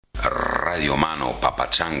Radio Mano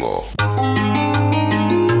Papachango.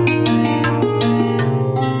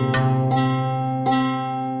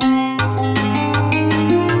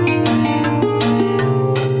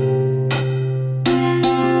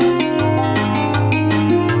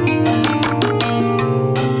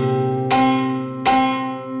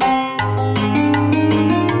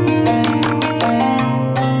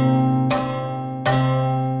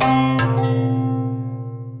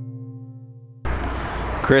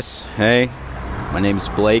 Chris, hey, my name is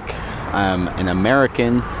Blake. I'm an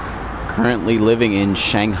American currently living in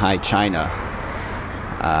Shanghai, China.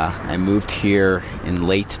 I moved here in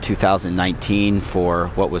late 2019 for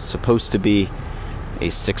what was supposed to be a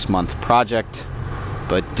 6-month project,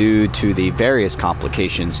 but due to the various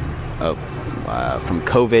complications from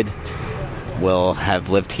COVID, will have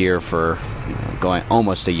lived here for going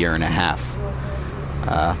almost a year and a half.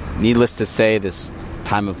 Needless to say, this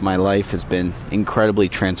time of my life has been incredibly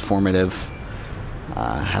transformative.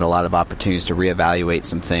 Had a lot of opportunities to reevaluate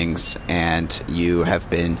some things, and you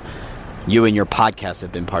and your podcast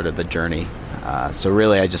have been part of the journey. So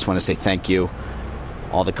really, I just want to say thank you.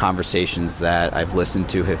 All the conversations that I've listened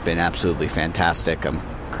to have been absolutely fantastic. I'm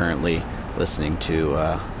currently listening to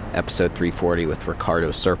episode 340 with Ricardo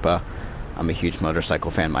Serpa. I'm a huge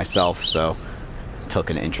motorcycle fan myself, so took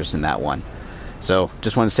an interest in that one. So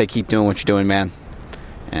just want to say keep doing what you're doing, man.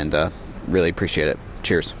 And really appreciate it.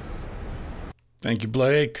 Cheers. Thank you,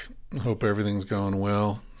 Blake. Hope everything's going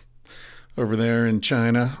well over there in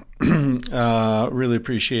China. Really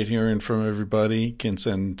appreciate hearing from everybody. You can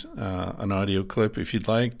send an audio clip if you'd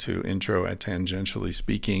like to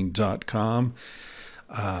intro@tangentiallyspeaking.com.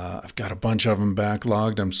 I've got a bunch of them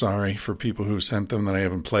backlogged. I'm sorry for people who sent them that I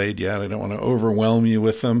haven't played yet. I don't want to overwhelm you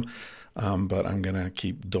with them, but I'm going to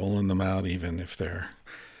keep doling them out even if they've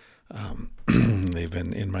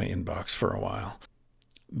been in my inbox for a while.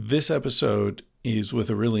 This episode is with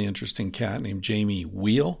a really interesting cat named Jamie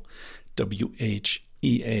Wheal,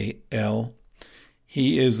 Wheal.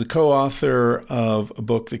 He is the co-author of a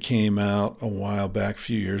book that came out a while back, a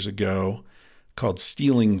few years ago, called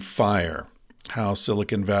Stealing Fire: How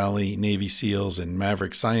Silicon Valley, Navy SEALs, and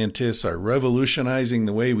maverick scientists are revolutionizing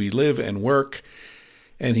the way we live and work.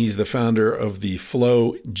 And he's the founder of the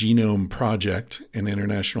Flow Genome Project, an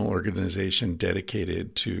international organization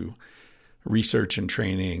dedicated to research and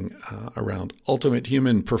training around ultimate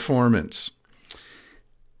human performance.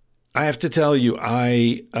 I have to tell you,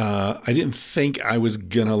 I didn't think I was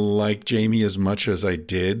going to like Jamie as much as I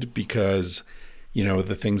did because,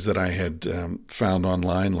 the things that I had found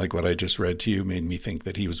online, like what I just read to you, made me think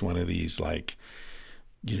that he was one of these,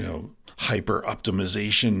 hyper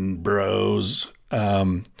optimization bros.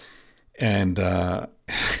 And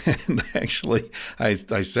actually I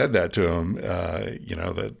said that to him,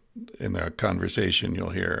 that in the conversation you'll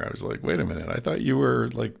hear, I was like, wait a minute, I thought you were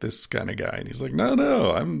like this kind of guy. And he's like,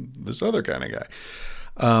 no, I'm this other kind of guy.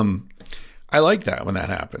 I like that when that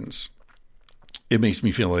happens. It makes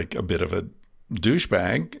me feel like a bit of a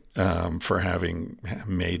douchebag, for having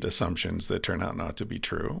made assumptions that turn out not to be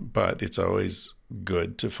true, but it's always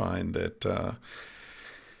good to find that,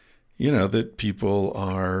 that people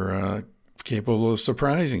are capable of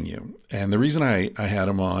surprising you. And the reason I had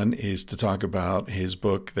him on is to talk about his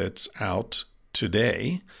book that's out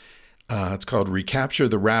today. It's called Recapture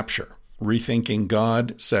the Rapture: Rethinking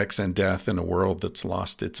God, Sex, and Death in a World That's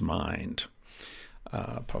Lost Its Mind.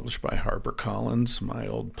 Published by HarperCollins, my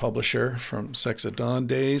old publisher from Sex at Dawn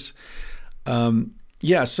days.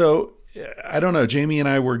 So I don't know. Jamie and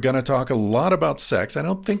I were going to talk a lot about sex. I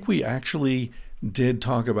don't think we actually did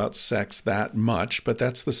talk about sex that much, but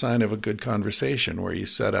that's the sign of a good conversation where you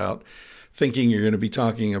set out thinking you're going to be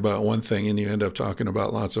talking about one thing and you end up talking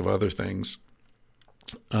about lots of other things.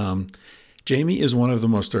 Jamie is one of the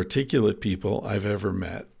most articulate people I've ever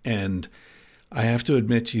met. And I have to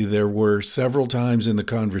admit to you, there were several times in the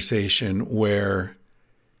conversation where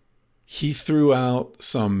he threw out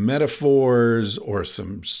some metaphors or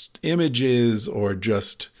some images or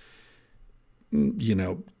just,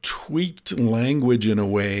 tweaked language in a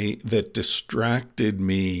way that distracted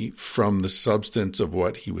me from the substance of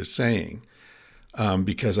what he was saying.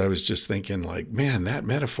 Because I was just thinking like, man, that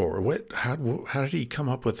metaphor, how did he come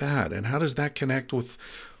up with that? And how does that connect with,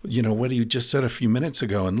 what he just said a few minutes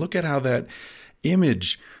ago? And look at how that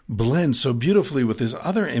image blends so beautifully with this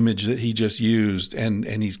other image that he just used. And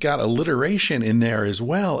he's got alliteration in there as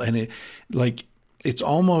well. And it's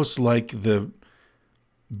almost like the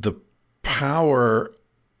power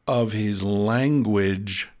of his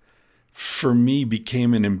language for me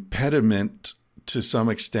became an impediment to some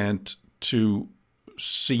extent to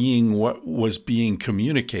seeing what was being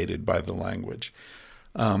communicated by the language.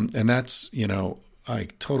 And that's, I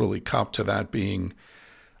totally cop to that being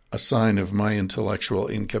a sign of my intellectual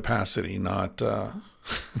incapacity, not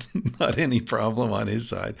not any problem on his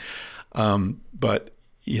side. But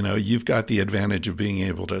you've got the advantage of being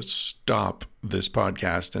able to stop this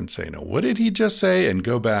podcast and say, no, what did he just say? And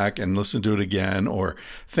go back and listen to it again, or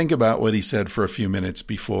think about what he said for a few minutes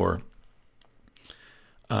before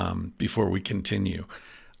we continue.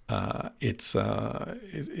 It's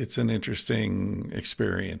an interesting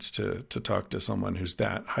experience to talk to someone who's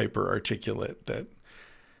that hyper articulate that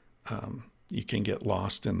you can get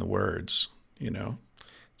lost in the words.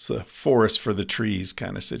 It's the forest for the trees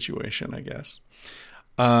kind of situation, I guess.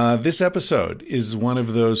 This episode is one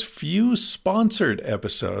of those few sponsored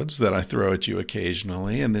episodes that I throw at you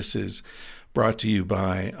occasionally, and this is brought to you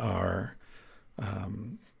by our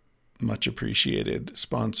much appreciated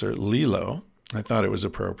sponsor, Lilo. I thought it was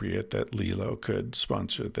appropriate that Lilo could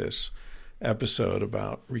sponsor this episode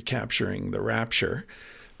about recapturing the rapture,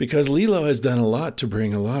 because Lilo has done a lot to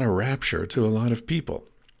bring a lot of rapture to a lot of people.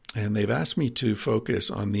 And they've asked me to focus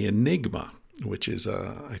on the Enigma, which is,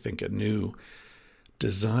 I think, a new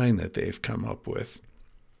design that they've come up with.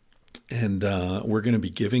 And we're going to be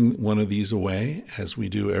giving one of these away, as we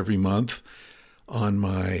do every month, on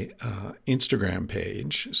my Instagram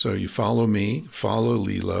page. So you follow me, follow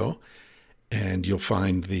Lilo, and you'll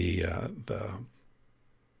find the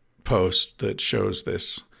post that shows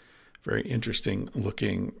this very interesting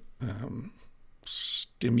looking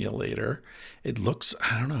stimulator. It looks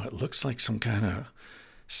like some kind of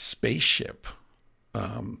spaceship.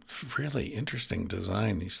 Really interesting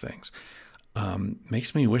design, these things.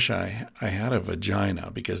 Makes me wish I had a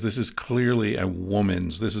vagina, because this is clearly a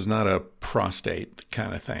woman's. This is not a prostate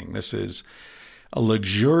kind of thing. This is a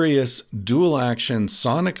luxurious dual-action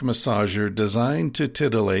sonic massager designed to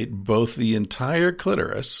titillate both the entire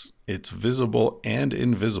clitoris, its visible and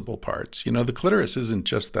invisible parts. The clitoris isn't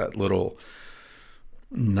just that little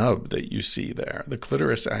nub that you see there. The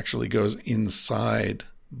clitoris actually goes inside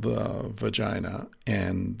the vagina,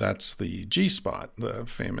 and that's the G-spot, the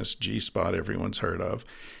famous G-spot everyone's heard of,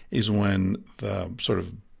 is when the sort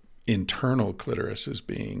of internal clitoris is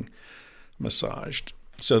being massaged.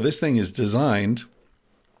 So this thing is designed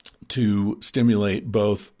to stimulate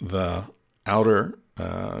both the outer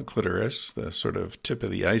clitoris, the sort of tip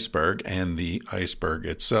of the iceberg, and the iceberg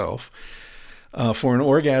itself, for an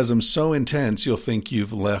orgasm so intense you'll think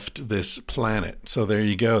you've left this planet. So there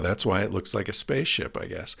you go. That's why it looks like a spaceship, I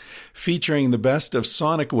guess. Featuring the best of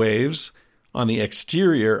sonic waves on the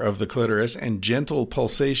exterior of the clitoris and gentle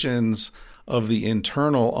pulsations of the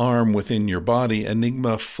internal arm within your body,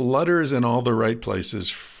 Enigma flutters in all the right places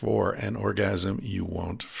for an orgasm you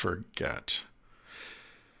won't forget.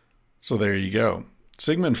 So there you go.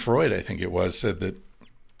 Sigmund Freud, I think it was, said that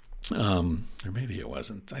or maybe it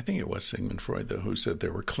wasn't. I think it was Sigmund Freud, though, who said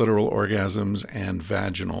there were clitoral orgasms and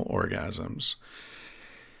vaginal orgasms,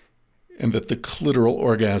 and that the clitoral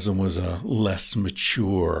orgasm was a less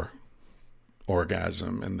mature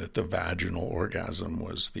orgasm, and that the vaginal orgasm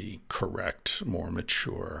was the correct, more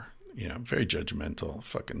mature, very judgmental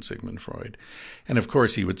fucking Sigmund Freud. And of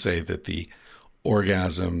course, he would say that the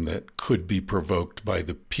orgasm that could be provoked by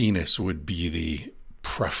the penis would be the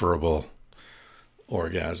preferable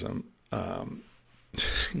orgasm.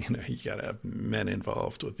 You got to have men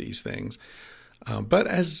involved with these things. But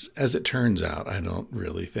as it turns out, I don't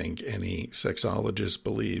really think any sexologist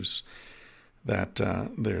believes that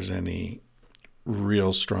there's any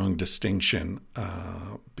real strong distinction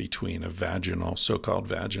between a vaginal, so-called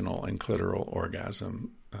vaginal, and clitoral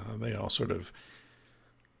orgasm. They all sort of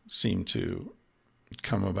seem to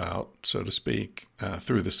come about, so to speak,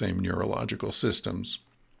 through the same neurological systems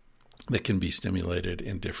that can be stimulated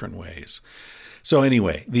in different ways. So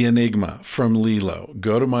anyway, the Enigma from Lilo.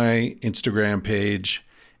 Go to my Instagram page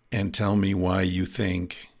and tell me why you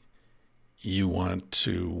think you want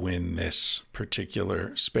to win this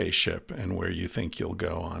particular spaceship and where you think you'll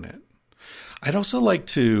go on it. I'd also like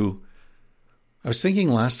to, I was thinking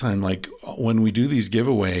last time, like when we do these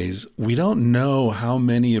giveaways, we don't know how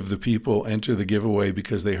many of the people enter the giveaway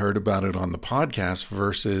because they heard about it on the podcast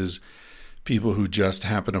versus people who just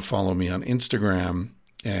happen to follow me on Instagram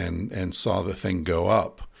and saw the thing go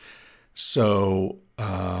up. So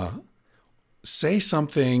say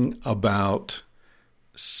something about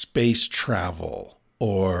space travel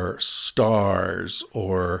or stars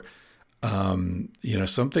or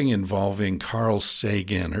something involving Carl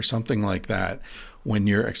Sagan or something like that when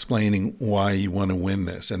you're explaining why you want to win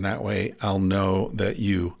this. And that way I'll know that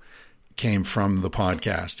you came from the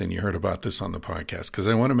podcast and you heard about this on the podcast, because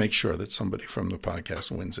I want to make sure that somebody from the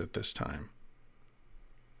podcast wins it this time.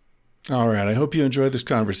 All right. I hope you enjoyed this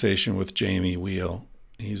conversation with Jamie Wheal.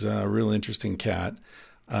 He's a real interesting cat.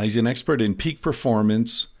 He's an expert in peak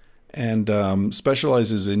performance and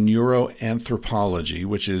specializes in neuroanthropology,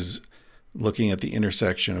 which is looking at the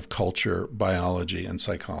intersection of culture, biology, and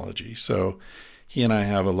psychology. So he and I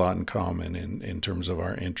have a lot in common in terms of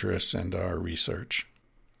our interests and our research.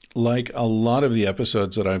 Like a lot of the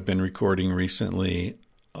episodes that I've been recording recently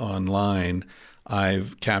online,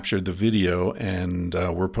 I've captured the video and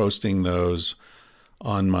we're posting those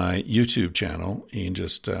on my YouTube channel. You can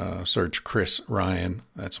just search Chris Ryan.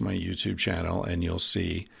 That's my YouTube channel, and you'll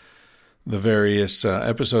see the various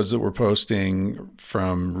episodes that we're posting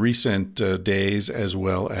from recent days, as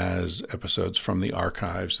well as episodes from the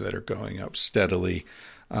archives that are going up steadily,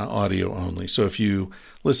 audio only. So if you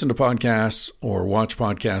listen to podcasts or watch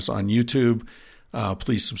podcasts on YouTube,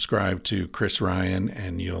 please subscribe to Chris Ryan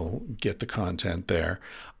and you'll get the content there.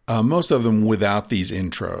 Most of them without these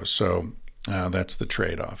intros. So that's the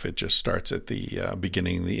trade-off. It just starts at the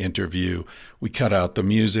beginning of the interview. We cut out the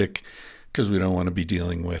music because we don't want to be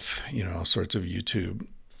dealing with, all sorts of YouTube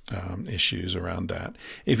issues around that.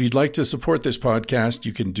 If you'd like to support this podcast,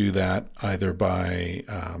 you can do that either by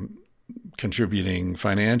contributing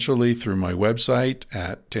financially through my website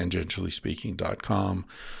at tangentiallyspeaking.com.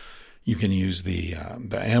 You can use the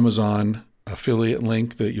Amazon affiliate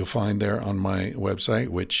link that you'll find there on my website,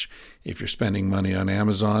 which if you're spending money on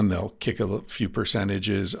Amazon, they'll kick a few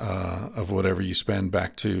percentages of whatever you spend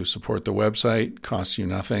back to support the website. Costs you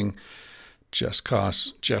nothing. Just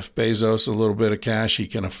costs Jeff Bezos a little bit of cash. He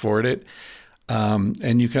can afford it.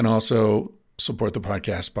 And you can also support the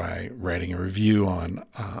podcast by writing a review on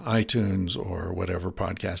iTunes or whatever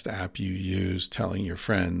podcast app you use, telling your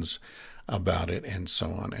friends about it, and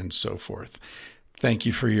so on and so forth. Thank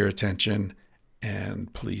you for your attention,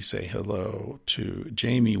 and please say hello to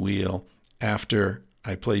Jamie Wheal after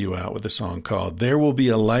I play you out with a song called There Will Be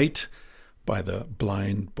a Light by the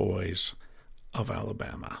Blind Boys of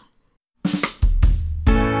Alabama.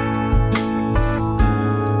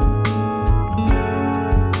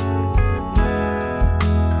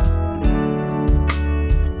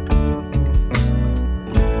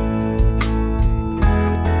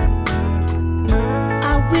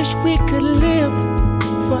 We could live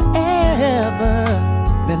forever,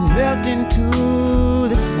 then melt into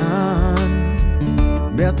the sun,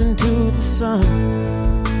 melt into the sun.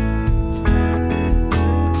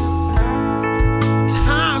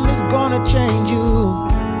 Time is gonna change you,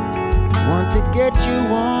 want to get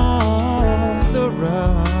you on the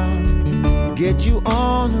run, get you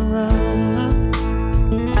on the run.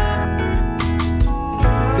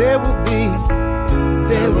 There will be a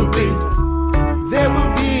light. There will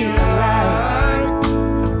be a light.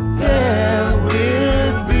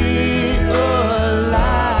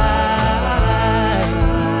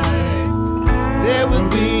 There will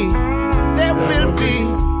be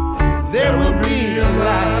a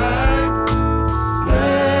light.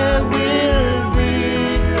 There will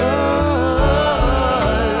be a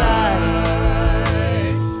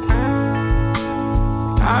light.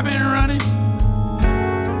 I've been running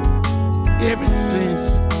ever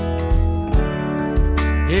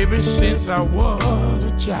since I was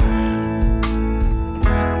a child.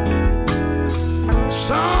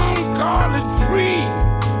 Some call it free,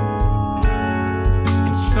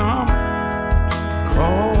 and some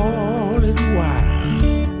call it wild.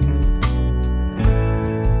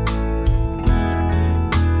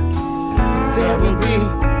 There will be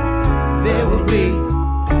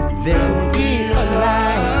a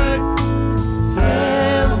light.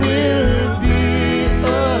 There will be a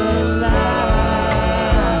light.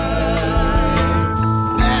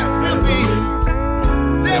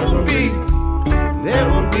 There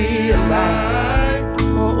will be a light.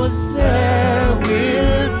 Oh, there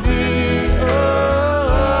will be a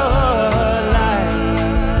light.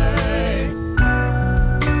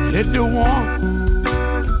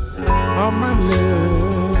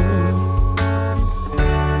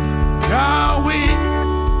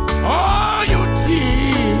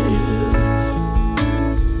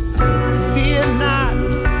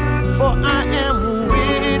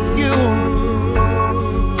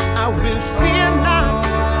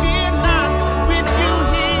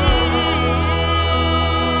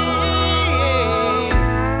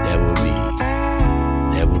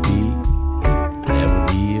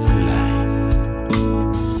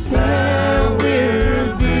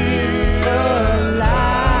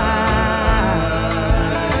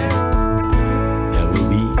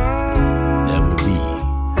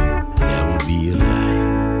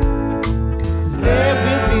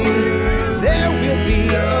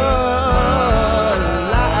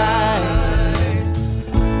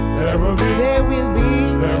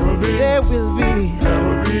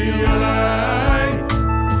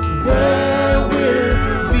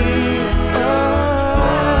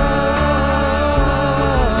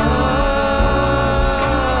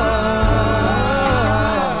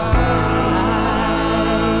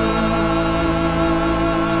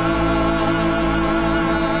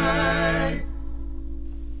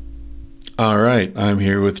 All right. I'm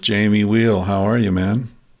here with Jamie Wheel. How are you, man?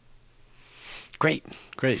 Great.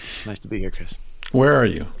 Nice to be here, Chris. Where are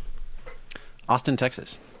you? Austin,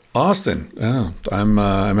 Texas. Austin. Oh, I'm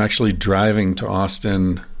actually driving to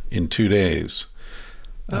Austin in 2 days.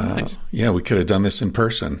 Nice. Yeah, we could have done this in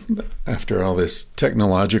person after all this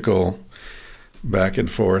technological back and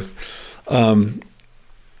forth. A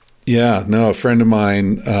friend of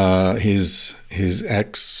mine, his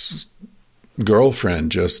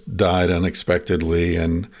ex-girlfriend just died unexpectedly,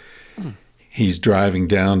 and he's driving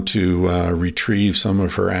down to retrieve some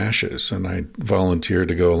of her ashes, and I volunteered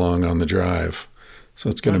to go along on the drive. So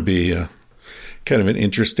it's going to be kind of an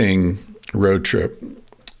interesting road trip,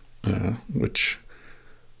 which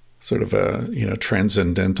sort of a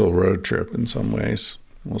transcendental road trip in some ways.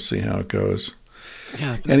 We'll see how it goes.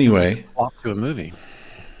 Yeah. Anyway, walk to a movie.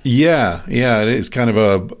 Yeah, it is kind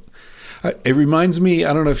of it reminds me,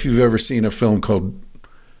 I don't know if you've ever seen a film called,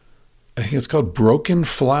 I think it's called Broken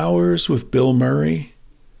Flowers with Bill Murray.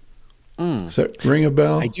 Does that ring a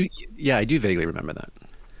bell? I do. Yeah, I do vaguely remember that.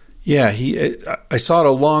 Yeah, I saw it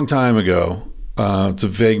a long time ago. It's a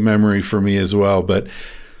vague memory for me as well, but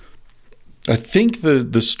I think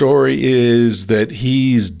the story is that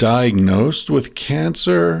he's diagnosed with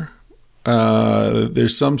cancer.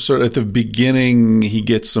 There's some sort, at the beginning, he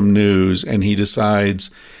gets some news and he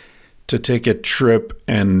decides to take a trip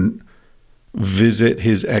and visit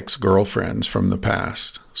his ex-girlfriends from the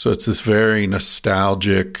past. So it's this very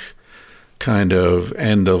nostalgic kind of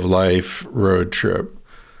end-of-life road trip.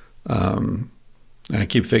 I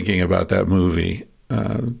keep thinking about that movie,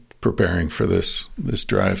 preparing for this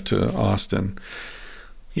drive to Austin.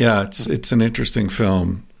 Yeah, it's an interesting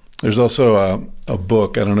film. There's also a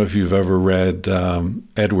book. I don't know if you've ever read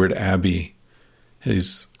Edward Abbey.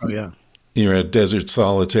 You read Desert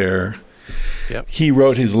Solitaire. Yep. He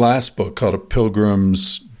wrote his last book called A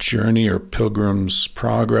Pilgrim's Journey or Pilgrim's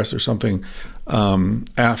Progress or something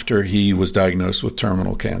after he was diagnosed with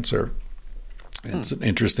terminal cancer. It's an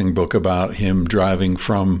interesting book about him driving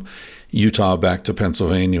from Utah back to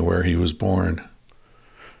Pennsylvania where he was born.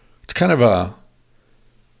 It's kind of a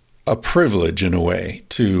privilege in a way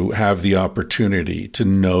to have the opportunity to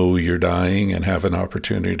know you're dying and have an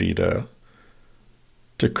opportunity to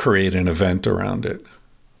create an event around it.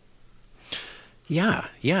 Yeah.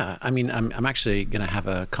 I mean, I'm actually going to have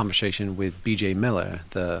a conversation with B.J. Miller,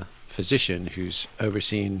 the physician who's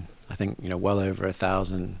overseen, I think, well over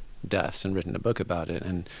 1,000 deaths and written a book about it,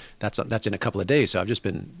 and that's in a couple of days. So I've just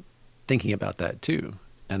been thinking about that too,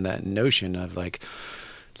 and that notion of like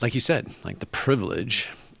you said, like the privilege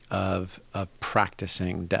of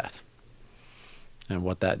practicing death and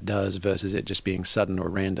what that does versus it just being sudden or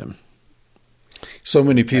random. So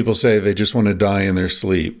many people say they just want to die in their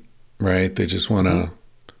sleep, right? They just want to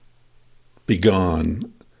be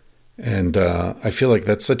gone. And I feel like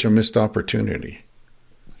that's such a missed opportunity.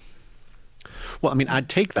 Well, I mean, I'd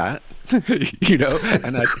take that,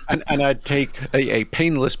 and I'd take a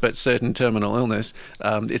painless but certain terminal illness.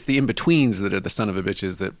 It's the in-betweens that are the son of a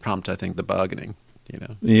bitches that prompt, I think, the bargaining.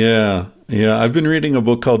 Yeah. I've been reading a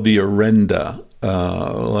book called The Orenda the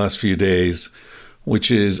last few days, which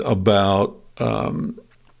is about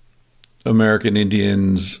American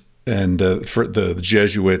Indians and for the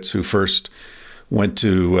Jesuits who first went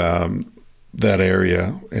to that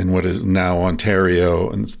area in what is now Ontario,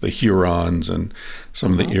 and the Hurons and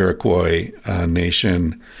some of the Iroquois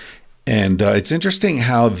nation. And it's interesting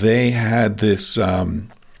how they had this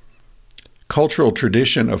cultural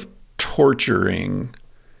tradition of torturing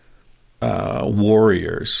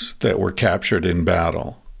warriors that were captured in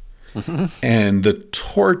battle. And the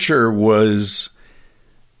torture was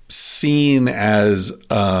seen as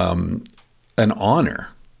an honor,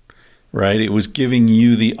 right? It was giving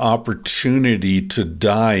you the opportunity to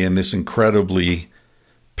die in this incredibly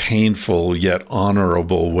painful yet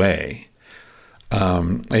honorable way.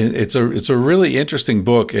 It's a really interesting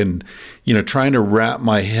book, and trying to wrap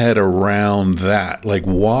my head around that, like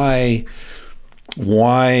why,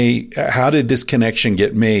 how did this connection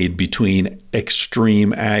get made between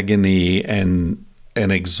extreme agony and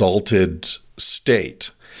an exalted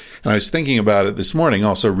state? And I was thinking about it this morning,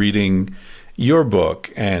 also reading your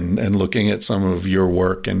book and looking at some of your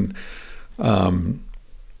work and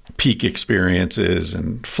peak experiences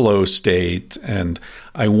and flow state. And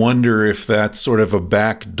I wonder if that's sort of a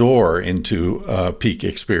back door into a peak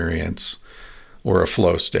experience or a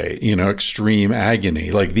flow state, extreme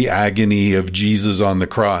agony, like the agony of Jesus on the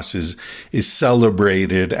cross is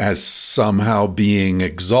celebrated as somehow being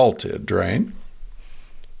exalted, right?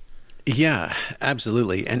 Yeah,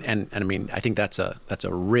 absolutely. And I mean, I think that's a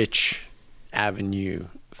rich avenue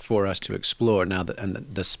for us to explore now. And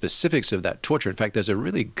the specifics of that torture. In fact, there's a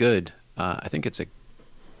really good, I think it's a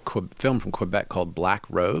film from Quebec called Black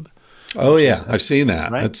Robe. Oh yeah, I've seen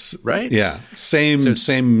that. Right? That's right. Yeah,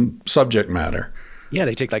 same subject matter. Yeah,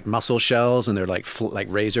 they take like mussel shells and they're like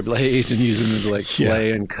razor blades and use them to like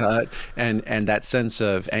flay and cut, and that sense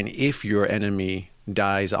of, and if your enemy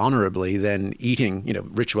dies honorably, then eating,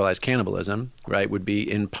 ritualized cannibalism, right, would be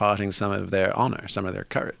imparting some of their honor, some of their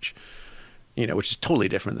courage, which is totally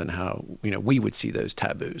different than how we would see those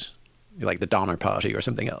taboos, like the Donner Party or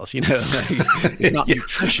something else. It's not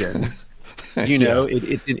nutrition.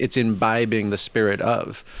 It's imbibing the spirit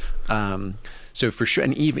of. So for sure,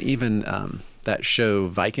 and even that show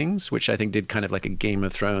Vikings, which I think did kind of like a Game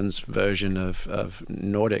of Thrones version of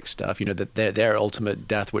Nordic stuff, that their ultimate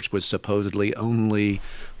death, which was supposedly only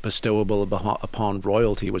bestowable upon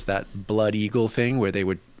royalty, was that blood eagle thing where they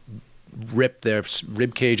would rip their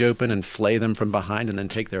rib cage open and flay them from behind and then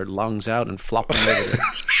take their lungs out and flop them over their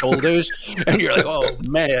shoulders. And you're like, oh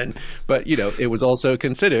man. But, it was also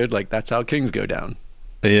considered like that's how kings go down.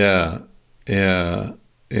 Yeah.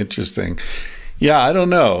 Interesting. Yeah, I don't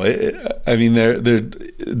know. I mean, they're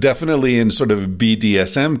definitely in sort of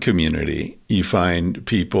BDSM community, you find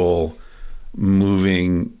people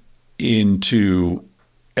moving into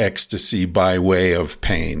ecstasy by way of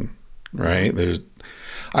pain, right?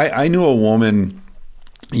 I knew a woman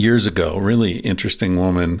years ago, really interesting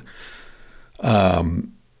woman,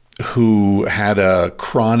 who had a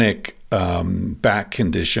chronic back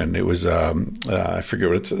condition. It was I forget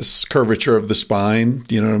what it's curvature of the spine.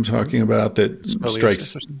 Do you know what I'm talking about? That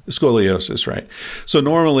strikes scoliosis, right? So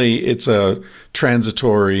normally it's a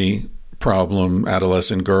transitory problem.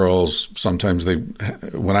 Adolescent girls, sometimes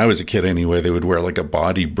when I was a kid anyway, they would wear like a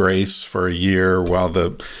body brace for a year while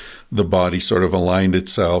the body sort of aligned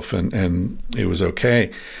itself and it was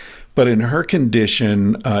okay. But in her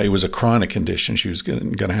condition, it was a chronic condition. She was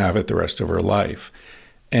going to have it the rest of her life.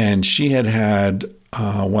 And she had,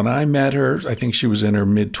 when I met her, I think she was in her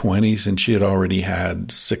mid-20s, and she had already had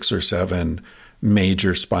 6 or 7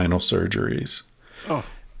 major spinal surgeries. Oh.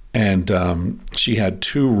 And she had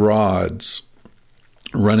 2 rods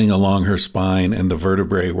running along her spine, and the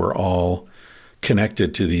vertebrae were all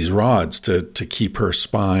connected to these rods to keep her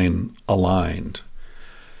spine aligned.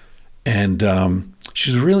 And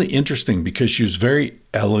she was really interesting because she was very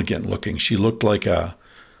elegant looking. She looked like a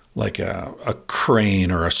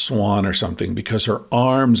crane or a swan or something, because her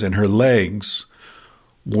arms and her legs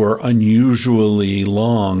were unusually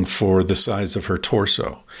long for the size of her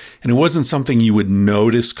torso. And it wasn't something you would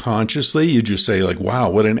notice consciously. You just say like, wow,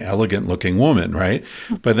 what an elegant looking woman, right?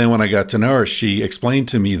 But then when I got to know her, she explained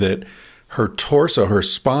to me that her torso, her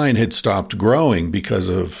spine had stopped growing because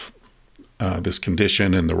of this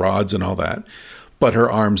condition and the rods and all that. But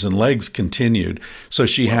her arms and legs continued. So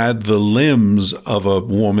she had the limbs of a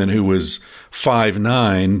woman who was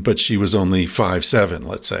 5'9", but she was only 5'7",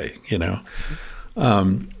 let's say,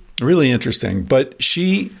 really interesting. But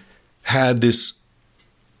she had this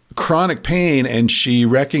chronic pain, and she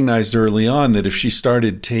recognized early on that if she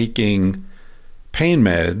started taking pain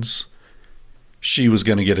meds, she was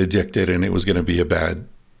going to get addicted and it was going to be a bad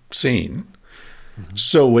scene. Mm-hmm.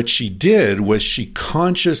 So what she did was she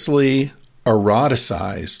consciously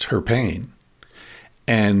eroticized her pain,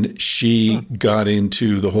 and she got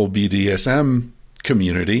into the whole BDSM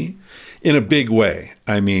community in a big way.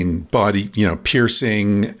 I mean, body,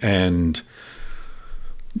 piercing and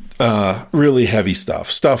really heavy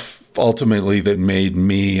stuff ultimately that made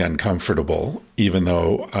me uncomfortable, even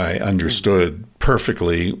though I understood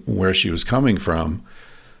perfectly where she was coming from.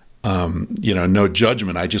 No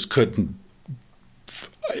judgment. I just couldn't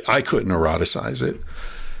eroticize it.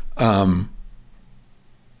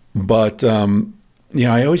 But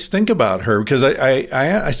I always think about her because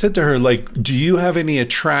I said to her, like, do you have any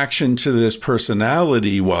attraction to this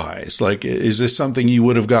personality wise? Like, is this something you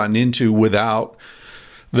would have gotten into without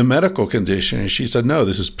the medical condition? And she said, no,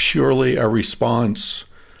 this is purely a response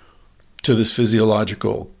to this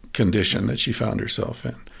physiological condition that she found herself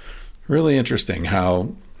in. Really interesting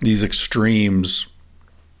how these extremes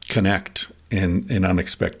connect in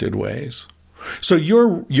unexpected ways. So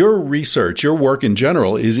your research, your work in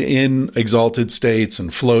general is in exalted states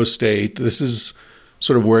and flow state. This is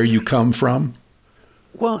sort of where you come from?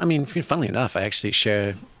 Well, I mean, funnily enough, I actually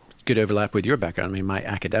share good overlap with your background. I mean, my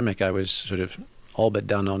academic, I was sort of all but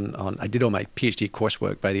done on I did all my PhD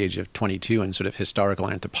coursework by the age of 22 in sort of historical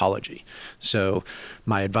anthropology. So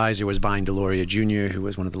my advisor was Vine Deloria Jr., who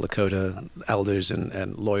was one of the Lakota elders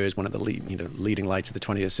and lawyers, one of the leading lights of the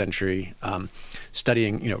 20th century,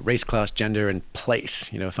 studying race, class, gender, and place,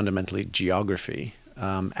 fundamentally geography.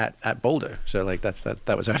 at Boulder. So like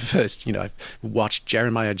that was our first, I watched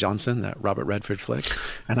Jeremiah Johnson, that Robert Redford flick,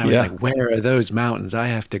 and I was like, where are those mountains? I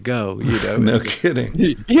have to go, No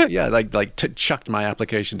kidding. Yeah, like chucked my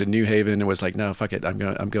application to New Haven and was like, no, fuck it, I'm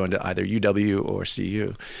going to either UW or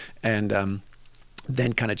CU, and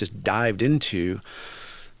then kind of just dived into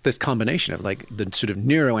this combination of like the sort of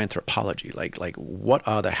neuroanthropology, like what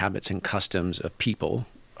are the habits and customs of people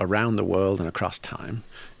around the world and across time,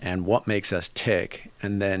 and what makes us tick,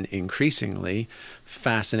 and then increasingly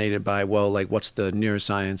fascinated by, well, like what's the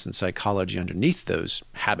neuroscience and psychology underneath those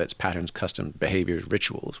habits, patterns, customs, behaviors,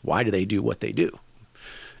 rituals? Why do they do what they do?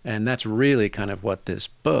 And that's really kind of what this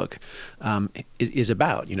book is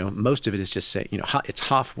about. Most of it is just saying, it's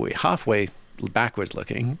halfway backwards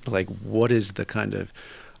looking, like what is the kind of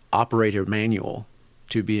operator manual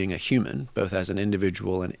to being a human, both as an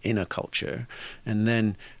individual and in a culture, and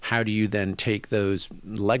then how do you then take those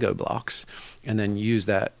Lego blocks and then use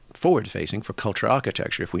that forward-facing for cultural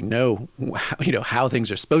architecture? If we know, how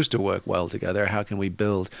things are supposed to work well together, how can we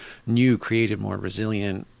build new, creative, more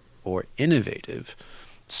resilient, or innovative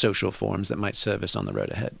social forms that might serve us on the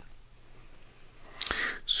road ahead?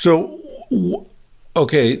 So,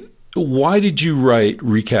 okay, why did you write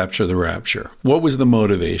Recapture the Rapture? What was the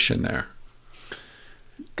motivation there?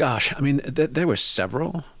 Gosh, I mean, there were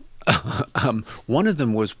several. One of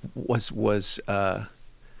them was one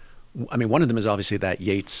of them is obviously that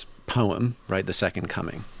Yeats poem, right, The Second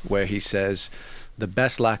Coming, where he says, "The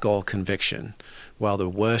best lack all conviction, while the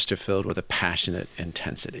worst are filled with a passionate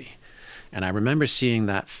intensity." And I remember seeing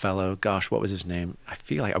that fellow, gosh, what was his name?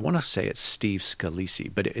 I want to say it's Steve Scalise,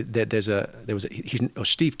 but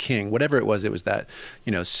Steve King, whatever it was that,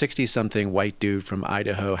 60-something white dude from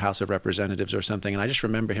Idaho, House of Representatives or something. And I just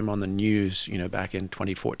remember him on the news, back in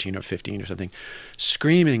 2014 or 15 or something,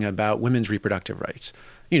 screaming about women's reproductive rights,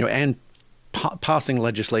 and passing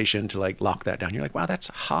legislation to like lock that down. You're like, wow, that's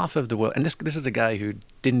half of the world. And this is a guy who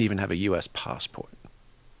didn't even have a U.S. passport.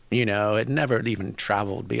 It never even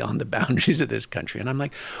traveled beyond the boundaries of this country. And I'm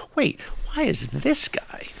like, wait, why is this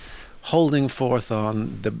guy holding forth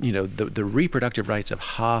on the reproductive rights of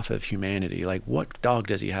half of humanity? Like, what dog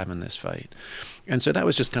does he have in this fight? And so that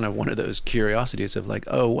was just kind of one of those curiosities of like,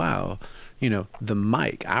 oh, wow, the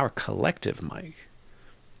mic, our collective mic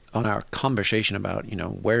on our conversation about,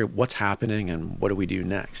 what's happening and what do we do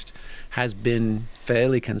next, has been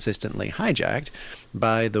fairly consistently hijacked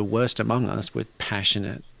by the worst among us with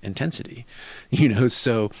passionate intensity.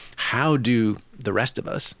 So how do the rest of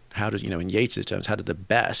us, in Yeats's terms, how do the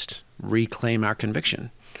best reclaim our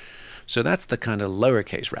conviction? So that's the kind of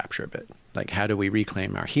lowercase rapture bit. Like, how do we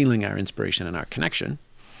reclaim our healing, our inspiration, and our connection?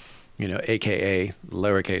 AKA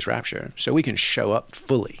lowercase rapture, so we can show up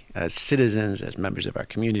fully as citizens, as members of our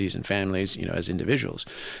communities and families, as individuals.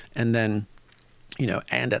 And then,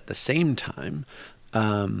 and at the same time,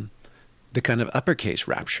 the kind of uppercase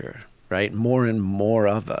rapture, right? More and more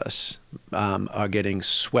of us are getting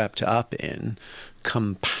swept up in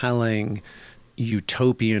compelling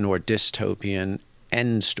utopian or dystopian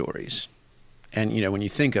end stories. And, when you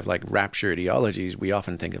think of like rapture ideologies, we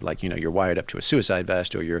often think of like, you're wired up to a suicide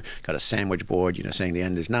vest, or you're got a sandwich board, saying the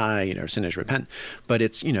end is nigh, sinners repent. But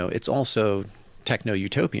it's, it's also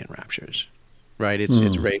techno-utopian raptures, right?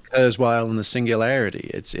 It's Ray Kurzweil and the singularity.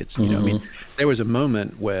 It's there was a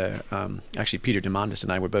moment where actually Peter Diamandis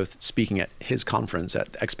and I were both speaking at his conference,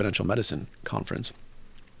 at the Exponential Medicine Conference.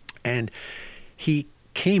 And he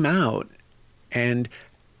came out and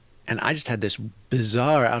I just had this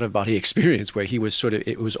bizarre out-of-body experience where he was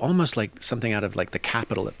it was almost like something out of like the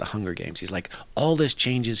Capitol at the Hunger Games. He's like, all this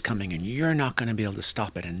change is coming and you're not going to be able to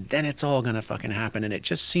stop it. And then it's all going to fucking happen. And it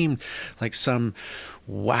just seemed like some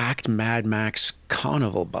whacked Mad Max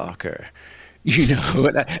carnival barker,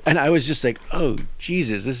 and I was just like, oh,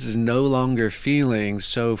 Jesus, this is no longer feeling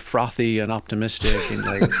so frothy and optimistic and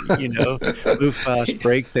like, move fast,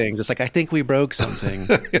 break things. It's like, I think we broke something,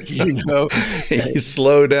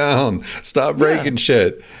 Slow down, stop breaking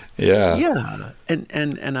shit. Yeah. Yeah.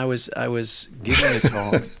 And I was giving a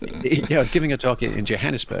talk. I was giving a talk in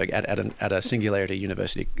Johannesburg at a Singularity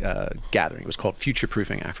University gathering. It was called Future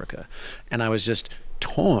Proofing Africa. And I was just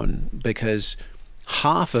torn because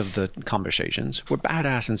half of the conversations were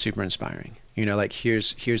badass and super inspiring. Like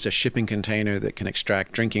here's a shipping container that can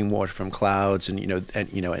extract drinking water from clouds, and and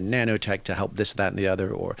nanotech to help this, that, and the other,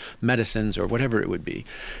 or medicines, or whatever it would be.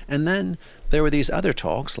 And then there were these other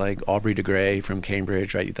talks like Aubrey de Grey from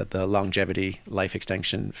Cambridge, right? The longevity life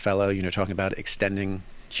extension fellow, talking about extending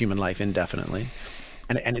human life indefinitely.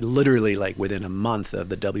 And it literally, like within a month of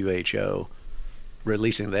the WHO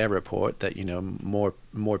releasing their report that,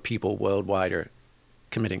 more people worldwide are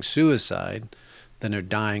committing suicide than are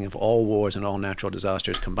dying of all wars and all natural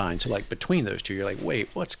disasters combined. So like between those two, you're like, wait,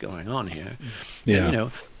 what's going on here? Yeah.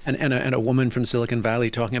 And, and a woman from Silicon Valley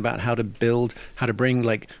talking about how to bring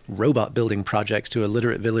like robot building projects to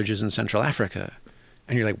illiterate villages in Central Africa.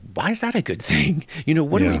 And you're like, why is that a good thing?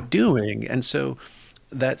 What are we doing? And so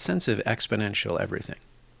that sense of exponential everything,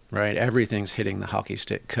 right? Everything's hitting the hockey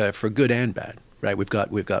stick curve for good and bad, right? We've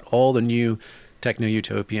got all the new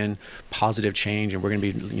techno-utopian positive change, and we're going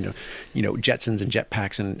to be, Jetsons and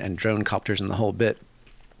jetpacks and drone copters and the whole bit.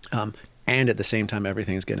 And at the same time,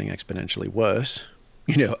 everything's getting exponentially worse.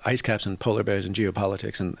 Ice caps and polar bears and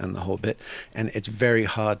geopolitics and the whole bit. And it's very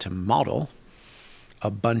hard to model a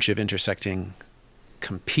bunch of intersecting,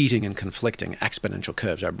 competing and conflicting exponential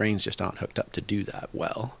curves. Our brains just aren't hooked up to do that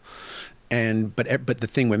well. But the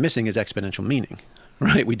thing we're missing is exponential meaning,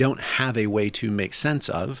 right? We don't have a way to make sense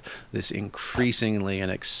of this increasingly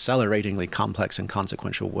and acceleratingly complex and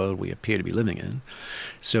consequential world we appear to be living in.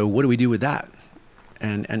 So what do we do with that?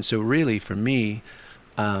 And so really for me,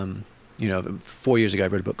 4 years ago, I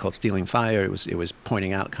wrote a book called Stealing Fire. It was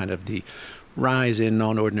pointing out kind of the rise in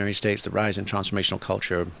non-ordinary states, the rise in transformational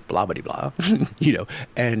culture, blah, blah, blah,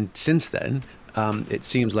 And since then, it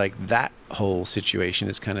seems like that whole situation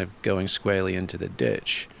is kind of going squarely into the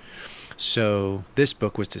ditch. So this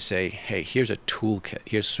book was to say, hey, here's a toolkit.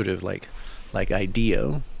 Here's sort of like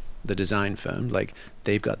IDEO, the design firm, like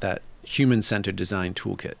they've got that human-centered design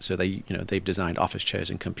toolkit. So they've designed office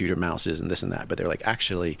chairs and computer mouses and this and that, but they're like,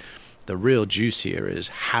 actually, the real juice here is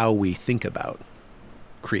how we think about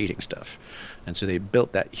creating stuff. And so they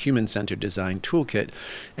built that human-centered design toolkit,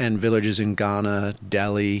 and villages in Ghana,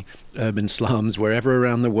 Delhi, urban slums, wherever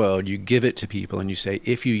around the world, you give it to people and you say,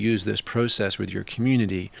 if you use this process with your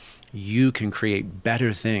community, you can create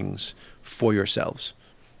better things for yourselves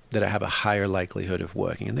that have a higher likelihood of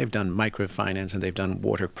working. And they've done microfinance, and they've done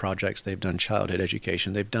water projects, they've done childhood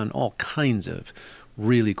education, they've done all kinds of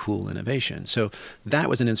really cool innovation. So that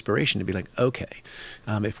was an inspiration to be like, okay,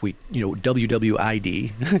 if we,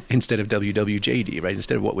 WWID instead of WWJD, right?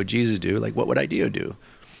 Instead of what would Jesus do, like what would IDEO do?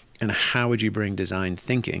 And how would you bring design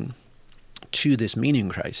thinking to this meaning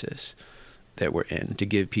crisis that we're in to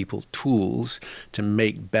give people tools to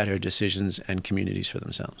make better decisions and communities for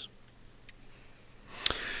themselves?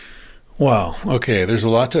 Wow. Okay. There's a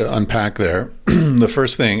lot to unpack there. The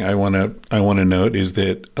first thing I want to note is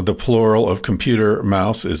that the plural of computer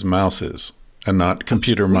mouse is mouses and not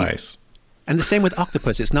computer mice. And the same with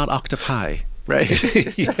octopus. It's not octopi, right?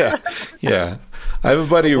 Yeah. I have a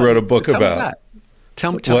buddy who wrote a book about.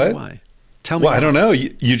 Tell me why. Tell me. Well, I don't know.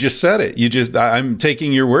 You just said it. I'm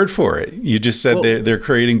taking your word for it. You just said they're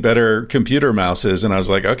creating better computer mouses, and I was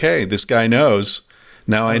like, okay, this guy knows.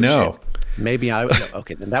 Now I know. Shit. Maybe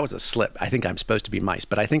okay, then that was a slip. I think I'm supposed to be mice,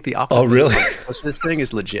 but I think the octopus, octopus thing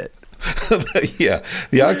is legit. Yeah,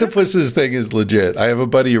 the octopuses thing is legit. I have a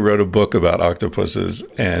buddy who wrote a book about octopuses,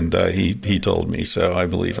 and he told me, so I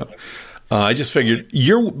believe him. I just figured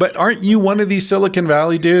but aren't you one of these Silicon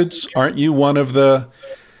Valley dudes? Aren't you one of the,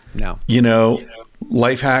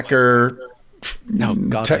 life hacker,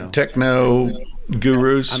 techno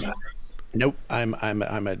gurus? Nope, I'm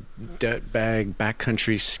a dirtbag,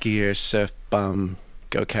 backcountry skier, surf bum,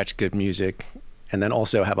 go catch good music, and then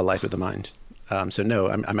also have a life of the mind. So no,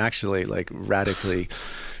 I'm actually like radically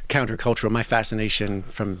countercultural. My fascination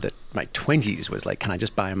from my 20s was like, can I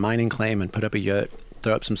just buy a mining claim and put up a yurt,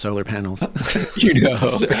 throw up some solar panels,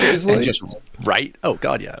 Seriously? and just write? Oh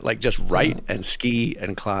God, yeah, like just write and ski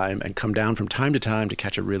and climb and come down from time to time to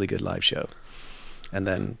catch a really good live show, and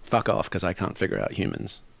then fuck off because I can't figure out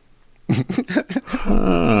humans.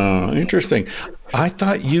 Interesting. I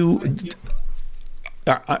thought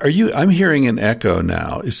I'm hearing an echo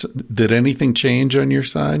now. Did anything change on your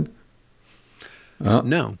side?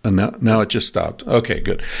 No. Now it just stopped. Okay,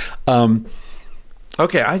 good.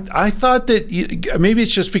 Okay, I thought that maybe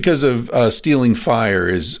it's just because of Stealing Fire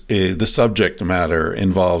is the subject matter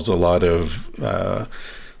involves a lot of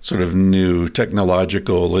sort of new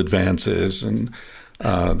technological advances and.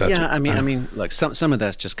 I mean, look, some of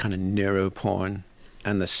that's just kind of neuroporn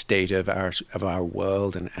and the state of our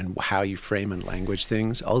world and how you frame and language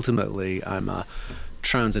things. Ultimately, I'm a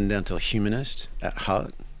transcendental humanist at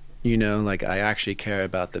heart. Like I actually care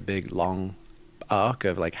about the big long arc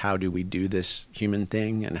of like how do we do this human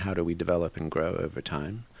thing and how do we develop and grow over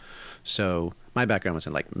time. So my background was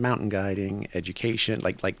in like mountain guiding, education,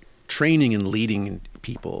 like training and leading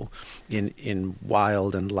people in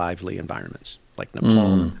wild and lively environments. Like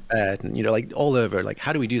Nepal and Tibet, and like all over. Like,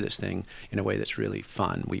 how do we do this thing in a way that's really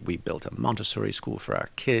fun? We built a Montessori school for our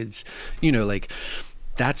kids. Like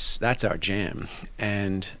that's our jam.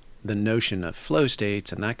 And the notion of flow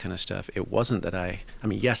states and that kind of stuff, it wasn't that I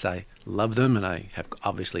mean, yes, I love them and I have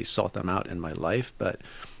obviously sought them out in my life, but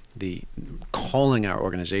the calling our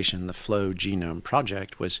organization the Flow Genome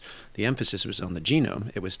Project was, the emphasis was on the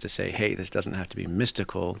genome. It was to say, hey, this doesn't have to be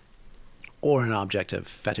mystical or an object of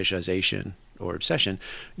fetishization or obsession.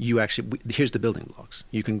 You actually, here's the building blocks.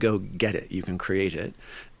 You can go get it. You can create it.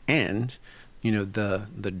 And, you know,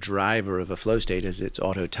 the driver of a flow state is it's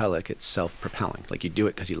autotelic. It's self-propelling. Like, you do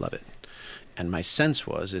it because you love it. And my sense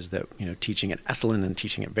is that, you know, teaching at Esalen and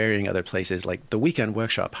teaching at varying other places, like the weekend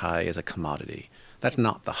workshop high is a commodity. That's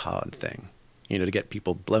not the hard thing, you know, to get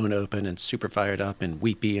people blown open and super fired up and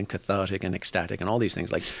weepy and cathartic and ecstatic and all these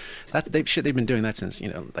things. Like, they've been doing that since, you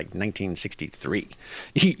know, like 1963.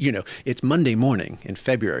 You know, it's Monday morning in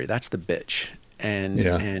February. That's the bitch.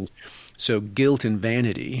 And so guilt and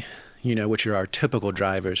vanity, you know, which are our typical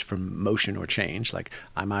drivers from motion or change. Like,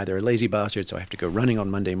 I'm either a lazy bastard, so I have to go running on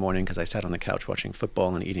Monday morning because I sat on the couch watching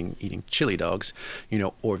football and eating chili dogs, you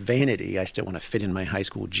know, or vanity. I still want to fit in my high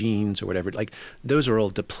school jeans or whatever. Like, those are all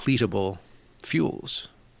depletable fuels.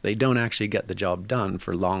 They don't actually get the job done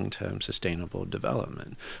for long-term sustainable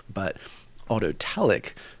development. But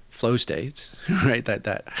autotelic flow states, right?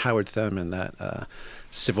 That Howard Thurman, that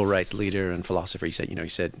civil rights leader and philosopher, he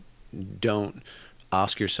said, don't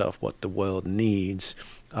ask yourself what the world needs.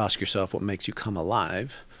 Ask yourself what makes you come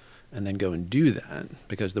alive, and then go and do that,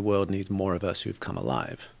 because the world needs more of us who've come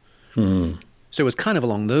alive. So it was kind of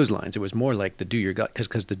along those lines. It was more like the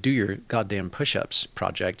because the Do Your Goddamn Push-Ups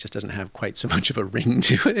project just doesn't have quite so much of a ring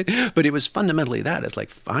to it. But it was fundamentally that. It's like,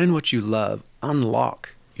 find what you love,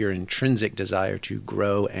 unlock your intrinsic desire to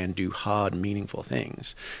grow and do hard, meaningful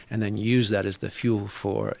things, and then use that as the fuel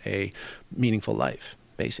for a meaningful life,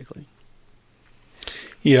 basically.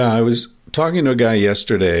 Yeah, I was talking to a guy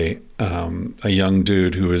yesterday, a young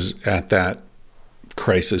dude who was at that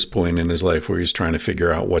crisis point in his life where he's trying to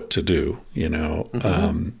figure out what to do, you know.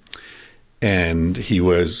 And he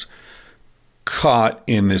was caught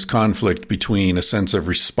in this conflict between a sense of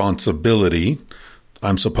responsibility.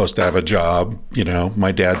 I'm supposed to have a job, you know.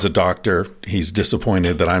 My dad's a doctor. He's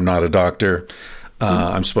disappointed that I'm not a doctor.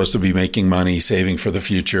 I'm supposed to be making money, saving for the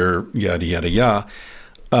future, yada, yada, yada.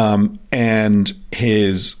 And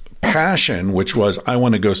his passion, which was, I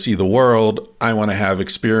want to go see the world, I want to have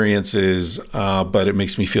experiences, but it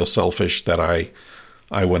makes me feel selfish that I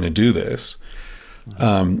want to do this.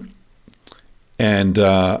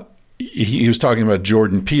 He was talking about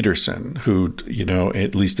Jordan Peterson, who, you know,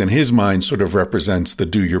 at least in his mind, sort of represents the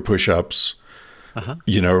do your push-ups,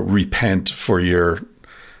 you know, repent for your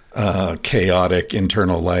chaotic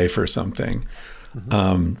internal life or something.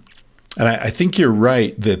 And I think you're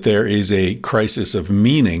right that there is a crisis of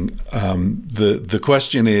meaning. The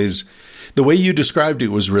question is, the way you described it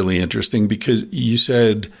was really interesting, because you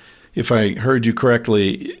said, if I heard you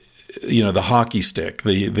correctly, you know, the hockey stick,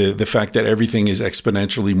 the fact that everything is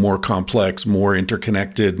exponentially more complex, more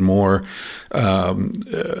interconnected, more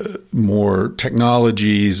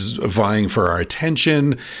technologies vying for our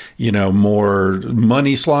attention, you know, more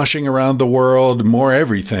money sloshing around the world, more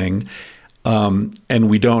everything. And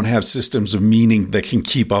we don't have systems of meaning that can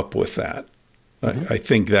keep up with that. I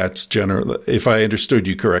think that's general. If I understood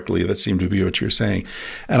you correctly, that seemed to be what you're saying.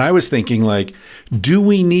 And I was thinking, like, do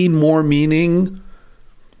we need more meaning?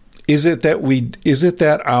 Is it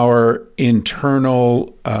that our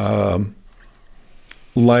internal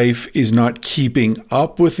life is not keeping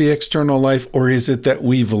up with the external life, or is it that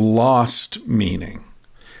we've lost meaning?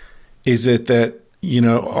 Is it that, you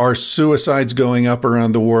know, are suicides going up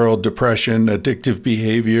around the world, depression, addictive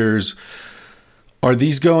behaviors, are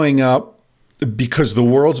these going up because the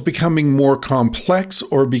world's becoming more complex,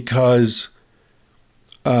 or because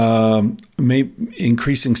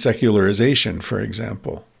increasing secularization, for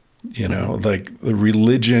example? You know, like, the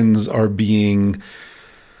religions are being,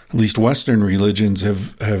 at least Western religions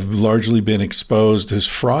have largely been exposed as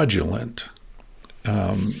fraudulent,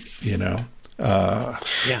 you know.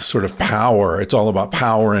 Sort of power. It's all about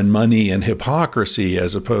power and money and hypocrisy,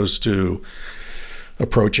 as opposed to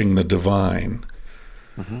approaching the divine.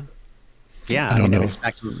 Yeah, I don't know. It's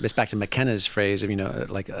back to McKenna's phrase of, you know,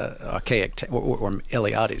 like archaic, or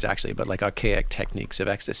Eliade's actually, but like archaic techniques of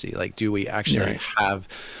ecstasy. Like, do we actually have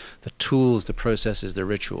the tools, the processes, the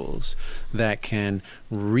rituals that can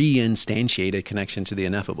reinstantiate a connection to the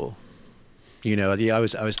ineffable? You know, I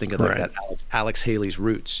was thinking like that Alex Haley's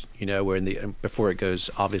Roots, you know, where before it goes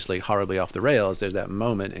obviously horribly off the rails, there's that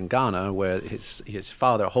moment in Ghana where his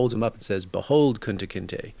father holds him up and says, "Behold, Kunta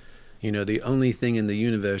Kinte, you know, the only thing in the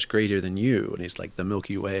universe greater than you." And he's like, the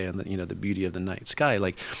Milky Way and the beauty of the night sky.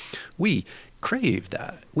 Like, we crave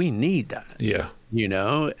that. We need that. Yeah. You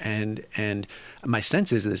know, and my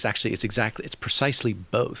sense is that it's precisely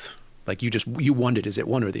both. Like you wondered, is it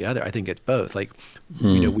one or the other? I think it's both. Like,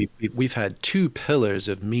 you know, we've had two pillars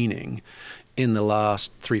of meaning in the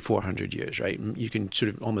last 300-400 years, right? You can sort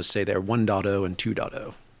of almost say they're 1.0 and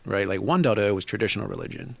 2.0, right? Like 1.0 was traditional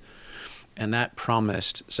religion, and that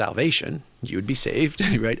promised salvation. You would be saved,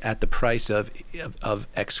 right, at the price of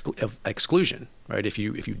exclusion, right? If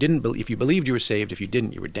you believed you were saved, if you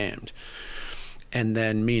didn't, you were damned. And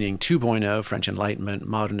then meaning 2.0, French Enlightenment,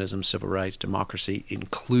 modernism, civil rights, democracy,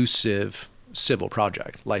 inclusive civil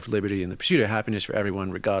project, life, liberty, and the pursuit of happiness for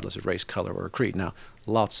everyone, regardless of race, color, or creed. Now,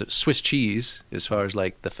 lots of Swiss cheese as far as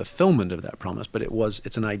like the fulfillment of that promise, but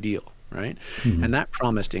it's an ideal, right? Mm-hmm. And that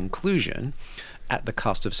promised inclusion at the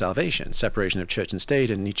cost of salvation, separation of church and state,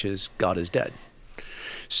 and Nietzsche's God is dead.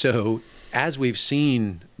 So as we've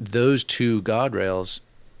seen those two guardrails,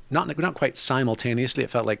 not quite simultaneously, it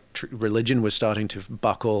felt like religion was starting to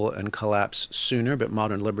buckle and collapse sooner, but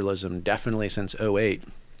modern liberalism definitely since 2008,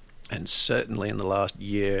 and certainly in the last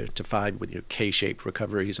year to 5 with K-shaped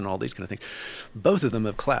recoveries and all these kind of things, both of them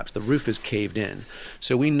have collapsed. The roof is caved in.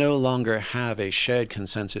 So we no longer have a shared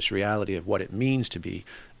consensus reality of what it means to be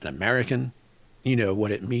an American, you know,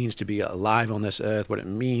 what it means to be alive on this earth, what it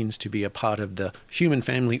means to be a part of the human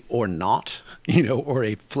family or not, you know, or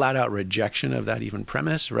a flat out rejection of that even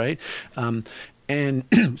premise, right? And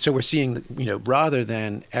so we're seeing, you know, rather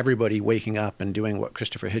than everybody waking up and doing what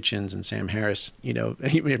Christopher Hitchens and Sam Harris, you know,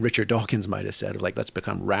 Richard Dawkins might have said, like, let's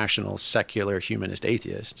become rational, secular, humanist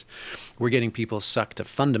atheists. We're getting people sucked to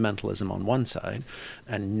fundamentalism on one side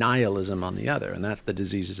and nihilism on the other. And that's the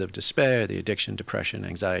diseases of despair, the addiction, depression,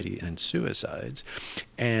 anxiety, and suicides.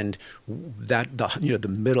 And that, the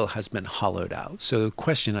middle has been hollowed out. So the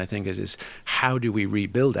question, I think, is how do we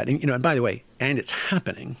rebuild that? And, you know, and by the way, and it's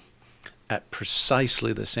happening at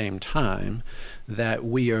precisely the same time that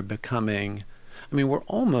we are becoming, I mean, we're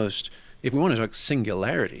almost, if we want to talk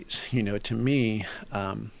singularities, you know, to me,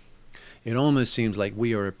 it almost seems like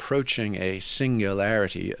we are approaching a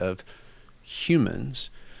singularity of humans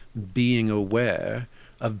being aware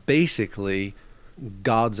of basically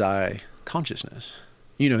God's eye consciousness.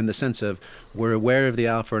 You know, in the sense of we're aware of the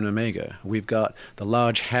Alpha and Omega. We've got the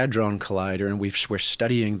Large Hadron Collider, and we're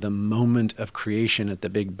studying the moment of creation at the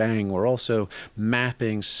Big Bang. We're also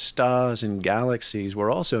mapping stars and galaxies.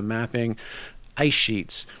 We're also mapping ice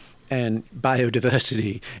sheets and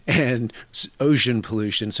biodiversity and ocean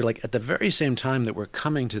pollution. So, like, at the very same time that we're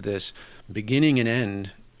coming to this beginning and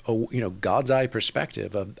end, you know, God's eye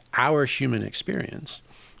perspective of our human experience,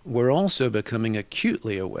 we're also becoming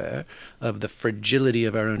acutely aware of the fragility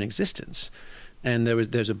of our own existence. And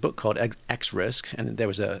there's a book called X Risk, and there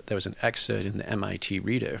was an excerpt in the MIT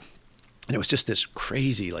Reader, and it was just this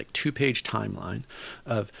crazy, like, 2-page timeline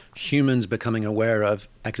of humans becoming aware of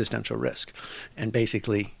existential risk, and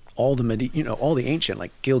basically all the ancient,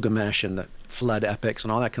 like Gilgamesh and the flood epics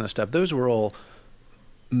and all that kind of stuff. Those were all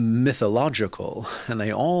mythological, and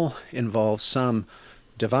they all involve some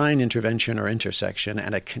divine intervention or intersection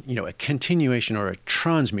and a continuation or a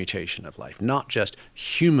transmutation of life, not just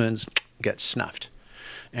humans get snuffed.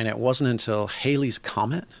 And it wasn't until Halley's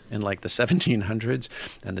Comet in like the 1700s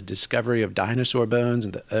and the discovery of dinosaur bones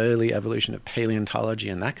and the early evolution of paleontology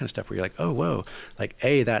and that kind of stuff where you're like, oh, whoa, like,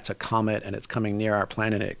 A, that's a comet and it's coming near our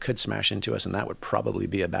planet and it could smash into us and that would probably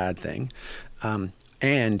be a bad thing.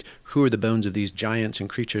 And who are the bones of these giants and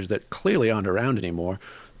creatures that clearly aren't around anymore?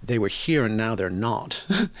 They were here and now they're not.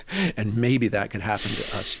 And maybe that could happen to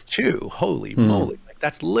us too. Holy moly. Like,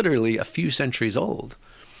 that's literally a few centuries old.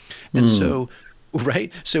 And so,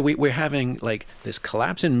 right? So we're having like this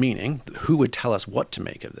collapse in meaning. Who would tell us what to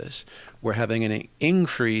make of this? We're having an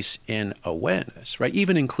increase in awareness, right?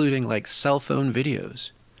 Even including like cell phone videos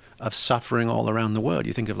of suffering all around the world.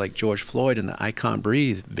 You think of like George Floyd and the I Can't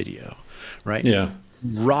Breathe video, right? Yeah.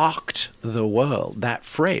 Rocked the world. That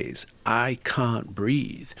phrase, I can't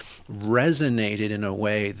breathe, resonated in a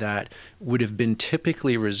way that would have been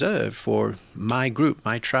typically reserved for my group,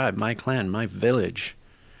 my tribe, my clan, my village,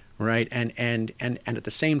 right? And at the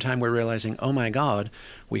same time, we're realizing, oh my God,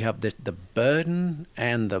 we have the burden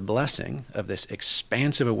and the blessing of this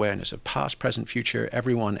expansive awareness of past, present, future,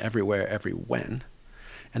 everyone, everywhere, every when.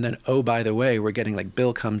 And then, oh, by the way, we're getting like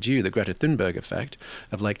Bill Come Due, the Greta Thunberg effect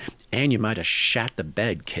of like, and you might have shat the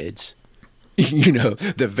bed, kids. You know,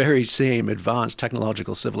 the very same advanced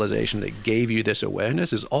technological civilization that gave you this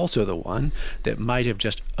awareness is also the one that might have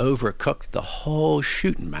just overcooked the whole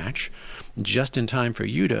shooting match just in time for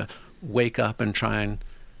you to wake up and try and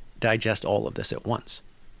digest all of this at once.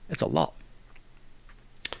 It's a lot.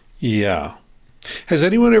 Yeah. Has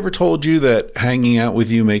anyone ever told you that hanging out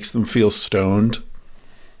with you makes them feel stoned?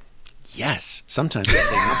 Yes, sometimes I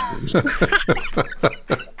say mushrooms.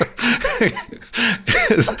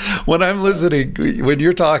 When I'm listening, when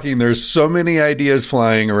you're talking, there's so many ideas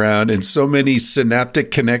flying around and so many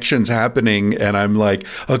synaptic connections happening, and I'm like,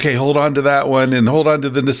 okay, hold on to that one and hold on to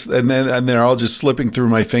this, and they're all just slipping through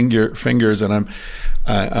my fingers, and I'm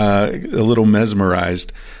a little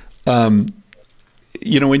mesmerized.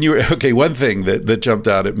 When you were, one thing that jumped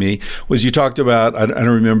out at me was you talked about, I don't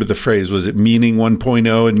remember the phrase, was it meaning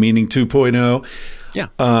 1.0 and meaning 2.0? Yeah.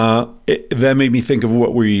 That made me think of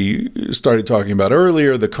what we started talking about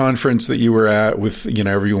earlier, the conference that you were at with,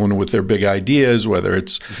 everyone with their big ideas, whether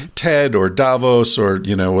it's TED or Davos or,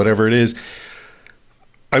 whatever it is.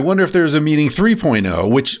 I wonder if there's a meeting 3.0,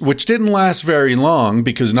 which didn't last very long,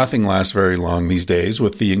 because nothing lasts very long these days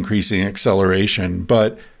with the increasing acceleration,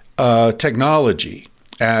 but technology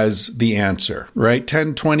as the answer, right?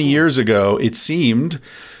 10, 20 years ago, it seemed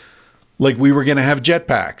like we were going to have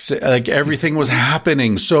jetpacks. Like everything was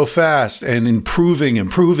happening so fast and improving. I'm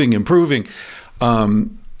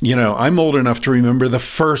old enough to remember the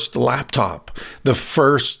first laptop.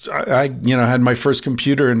 I had my first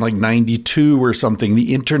computer in like 92 or something.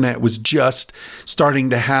 The internet was just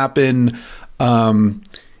starting to happen.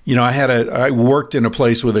 I worked in a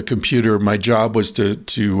place with a computer. My job was to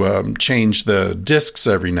change the disks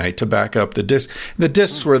every night to back up the disk. The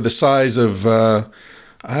disks were the size of,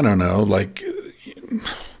 I don't know, like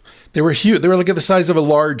they were huge. They were like the size of a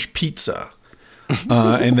large pizza.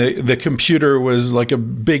 And the computer was like a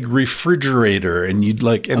big refrigerator, and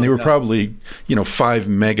they were probably, 5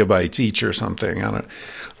 megabytes each or something on it.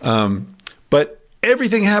 But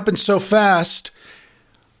everything happened so fast.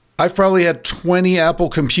 I've probably had 20 Apple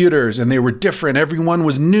computers, and they were different. Everyone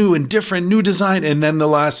was new and different, new design. And then the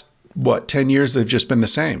last, 10 years, they've just been the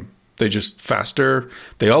same. They just faster.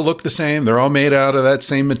 They all look the same. They're all made out of that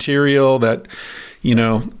same material, that,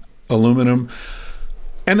 aluminum.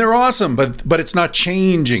 And they're awesome, but it's not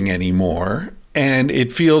changing anymore. And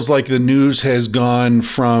it feels like the news has gone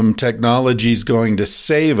from technology's going to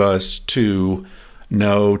save us to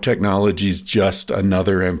no, technology's just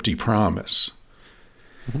another empty promise.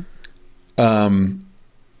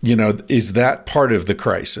 Is that part of the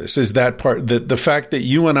crisis? Is that part the fact that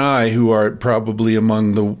you and I, who are probably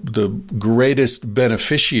among the greatest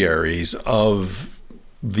beneficiaries of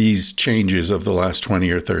these changes of the last 20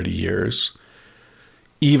 or 30 years,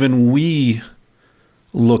 even we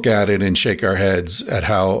look at it and shake our heads at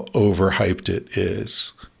how overhyped it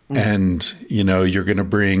is. And, you're going to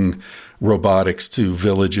bring robotics to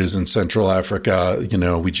villages in Central Africa.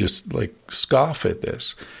 We just scoff at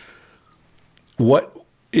this. What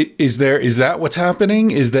is there? Is that what's happening?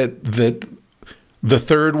 Is that the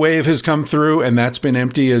third wave has come through and that's been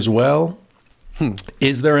empty as well?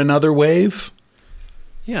 Is there another wave?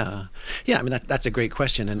 Yeah. I mean, that's a great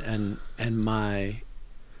question. And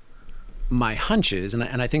my hunch is,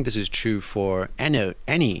 and I think this is true for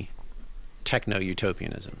any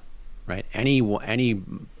techno-utopianism, right? Any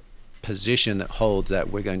position that holds that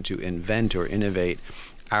we're going to invent or innovate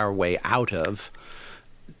our way out of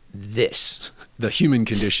the human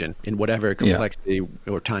condition in whatever complexity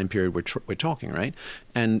or time period we're talking, right?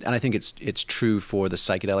 And I think it's true for the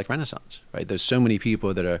psychedelic renaissance, right? There's so many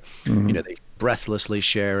people that are, they breathlessly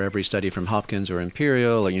share every study from Hopkins or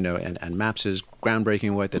Imperial, or, and MAPS's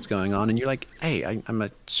groundbreaking work that's going on. And you're like, hey, I'm a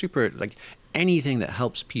super, anything that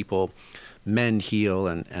helps people mend, heal,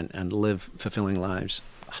 and live fulfilling lives,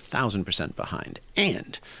 1,000% behind.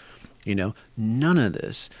 And, none of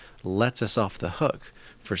this lets us off the hook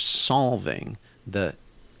for solving the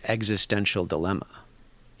existential dilemma,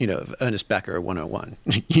 of Ernest Becker 101,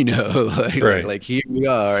 right. Like here we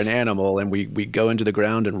are, an animal, and we go into the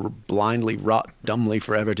ground and blindly rot dumbly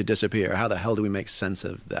forever to disappear. How the hell do we make sense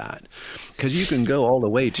of that? Because you can go all the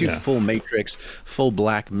way to full Matrix, full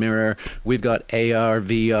Black Mirror. We've got AR,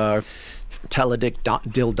 VR, teledic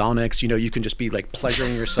dildonics. You can just be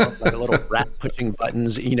pleasuring yourself like a little rat pushing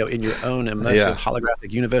buttons, in your own immersive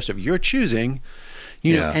holographic universe of your choosing.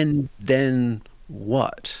 And then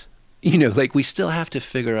what? We still have to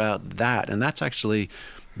figure out that. And that's actually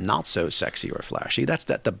not so sexy or flashy. That's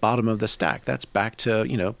at the bottom of the stack. That's back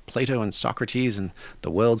to, Plato and Socrates and the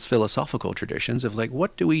world's philosophical traditions of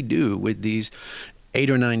what do we do with these 8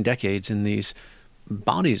 or 9 decades in these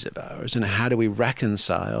bodies of ours? And how do we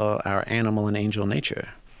reconcile our animal and angel nature?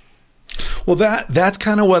 Well, that's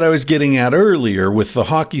kind of what I was getting at earlier with the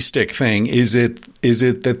hockey stick thing. Is it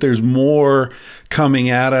that there's more coming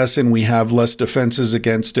at us and we have less defenses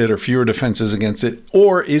against it or fewer defenses against it?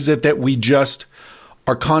 Or is it that we just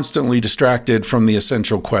are constantly distracted from the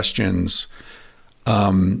essential questions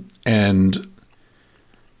And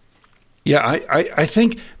yeah, I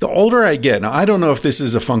think the older I get, now I don't know if this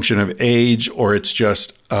is a function of age or it's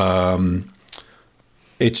just that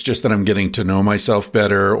I'm getting to know myself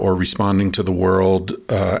better or responding to the world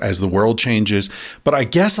as the world changes. But I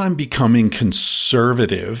guess I'm becoming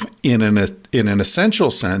conservative in an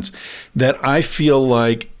essential sense that I feel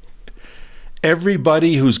like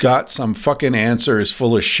everybody who's got some fucking answer is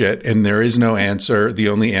full of shit, and there is no answer. The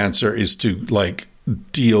only answer is to like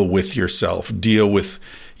deal with yourself, deal with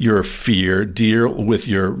your fear, deal with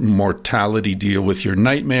your mortality, deal with your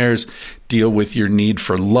nightmares, deal with your need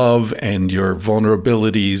for love and your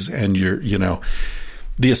vulnerabilities and your,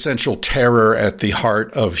 the essential terror at the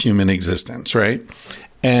heart of human existence, right?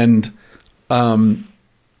 And, I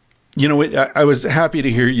was happy to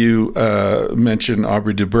hear you mention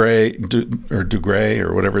Aubrey Dugray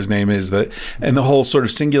or whatever his name is, and the whole sort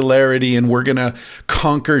of singularity, and we're going to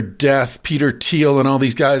conquer death. Peter Thiel and all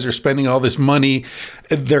these guys are spending all this money.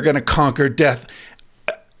 They're going to conquer death.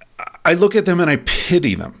 I look at them and I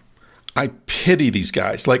pity them. I pity these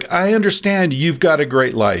guys. Like, I understand you've got a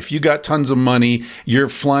great life. You got tons of money. You're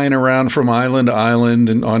flying around from island to island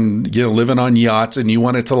and living on yachts, and you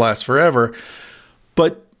want it to last forever.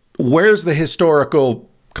 But where's the historical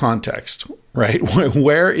context, right?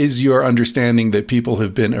 Where is your understanding that people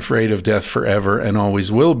have been afraid of death forever and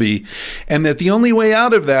always will be, and that the only way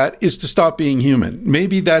out of that is to stop being human?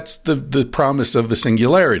 Maybe that's the promise of the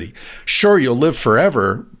singularity. Sure, you'll live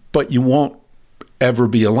forever, but you won't ever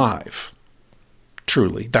be alive.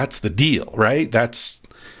 Truly, that's the deal, right? That's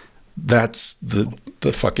the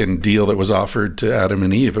fucking deal that was offered to Adam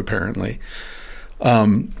and Eve, apparently.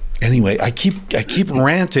 Anyway, I keep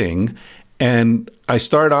ranting, and I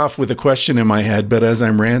start off with a question in my head, but as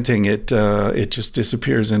I'm ranting, it just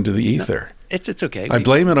disappears into the ether. No, it's okay. I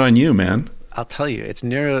blame it on you, man. I'll tell you, it's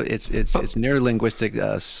neuro-linguistic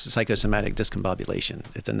psychosomatic discombobulation.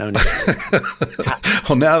 It's a known.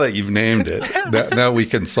 Well, now that you've named it, now we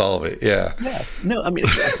can solve it. Yeah. Yeah. No, I mean,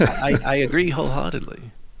 I agree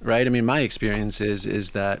wholeheartedly. Right. I mean, my experience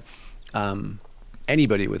is that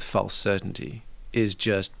anybody with false certainty is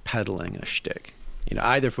just peddling a shtick,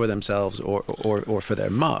 either for themselves or for their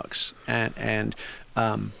marks, and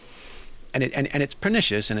it's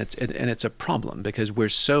pernicious, and it's a problem, because we're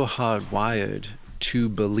so hardwired to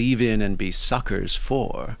believe in and be suckers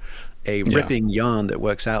for a ripping yarn that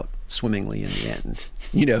works out swimmingly in the end.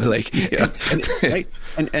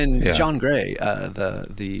 John Gray,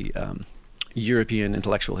 the European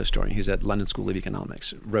intellectual historian, he's at London School of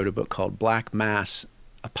Economics, wrote a book called Black Mass: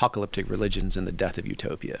 Apocalyptic Religions and the Death of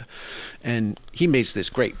Utopia. And he makes this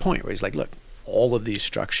great point where he's like, look, all of these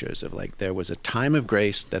structures of like, there was a time of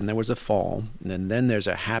grace, then there was a fall, and then there's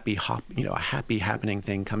a happy happening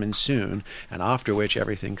thing coming soon, and after which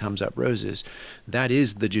everything comes up roses. That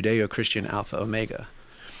is the Judeo-Christian Alpha Omega.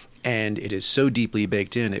 And it is so deeply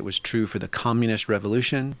baked in. It was true for the communist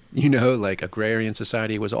revolution, like agrarian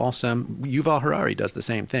society was awesome. Yuval Harari does the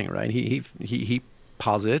same thing, right? He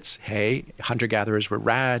posits, hey, hunter-gatherers were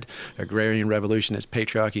rad, agrarian revolution is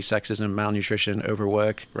patriarchy, sexism, malnutrition,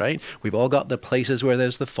 overwork, right? We've all got the places where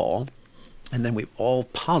there's the fall, and then we all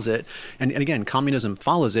posit, and again, communism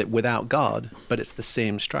follows it without God, but it's the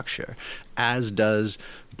same structure, as does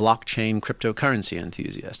blockchain cryptocurrency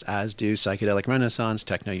enthusiasts, as do psychedelic renaissance,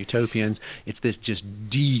 techno-utopians. It's this just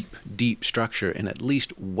deep, deep structure in at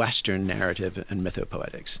least Western narrative and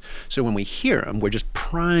mythopoetics. So when we hear them, we're just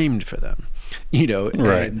primed for them,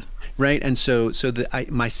 right? Right. And so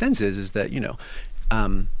my sense is that,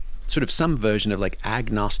 sort of some version of like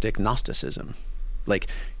agnostic Gnosticism. Like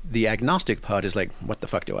the agnostic part is like, what the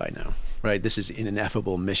fuck do I know? Right? This is an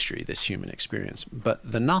ineffable mystery, this human experience. But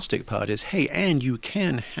the Gnostic part is, hey, and you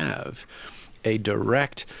can have a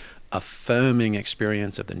direct, affirming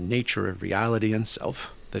experience of the nature of reality and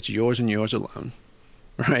self that's yours and yours alone,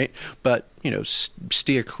 right? But,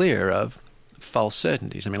 steer clear of false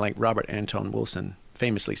certainties. I mean, like Robert Anton Wilson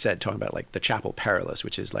famously said, talking about like the Chapel Perilous,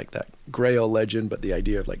 which is like that Grail legend, but the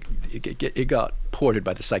idea of like it got ported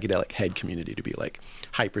by the psychedelic head community to be like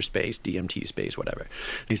hyperspace, DMT space, whatever.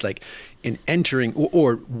 And he's like, in entering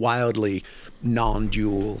or wildly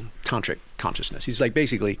non-dual tantric consciousness. He's like,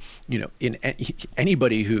 basically, in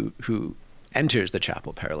anybody who enters the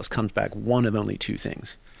Chapel Perilous comes back one of only two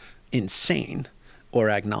things: insane or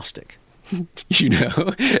agnostic. And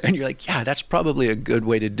you're like, yeah, that's probably a good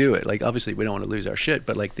way to do it. Like, obviously we don't want to lose our shit,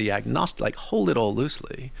 but like the agnostic, like hold it all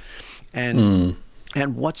loosely. And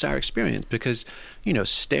what's our experience? Because,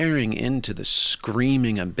 staring into the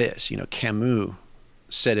screaming abyss, Camus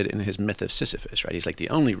said it in his Myth of Sisyphus, right? He's like, the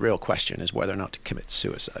only real question is whether or not to commit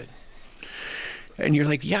suicide. And you're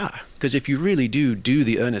like, yeah, because if you really do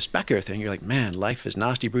the Ernest Becker thing, you're like, man, life is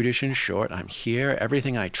nasty, brutish, and short. I'm here.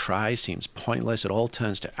 Everything I try seems pointless. It all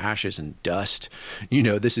turns to ashes and dust.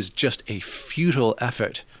 This is just a futile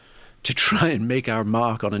effort to try and make our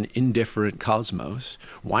mark on an indifferent cosmos.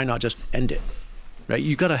 Why not just end it? Right?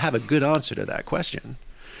 You got to have a good answer to that question.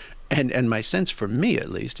 And my sense, for me at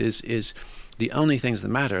least, is the only things that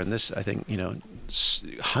matter. And this, I think, 100%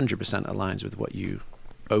 aligns with what you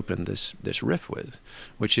opened this riff with,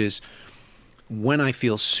 which is when I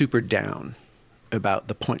feel super down about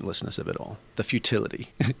the pointlessness of it all, the futility.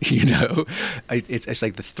 It's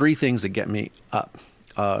like the three things that get me up: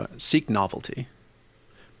 seek novelty,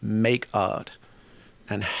 make art,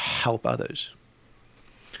 and help others.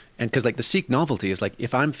 And because the seek novelty is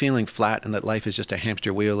if I'm feeling flat and that life is just a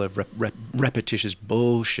hamster wheel of repetitious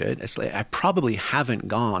bullshit, it's like I probably haven't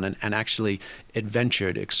gone and actually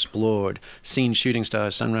adventured, explored, seen shooting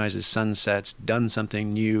stars, sunrises, sunsets, done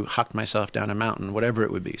something new, hucked myself down a mountain, whatever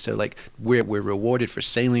it would be. So we're rewarded for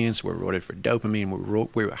salience, we're rewarded for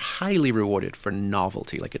dopamine, we're highly rewarded for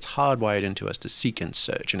novelty. It's hardwired into us to seek and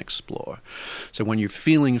search and explore. So when you're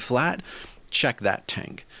feeling flat, check that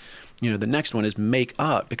tank. The next one is make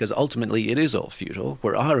art, because ultimately it is all futile.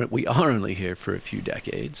 We are only here for a few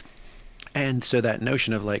decades. And so that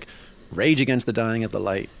notion of rage against the dying of the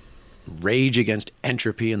light, rage against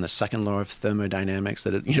entropy and the second law of thermodynamics,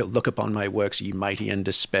 that, look upon my works, ye mighty in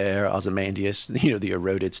despair, Ozymandias, the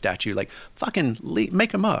eroded statue,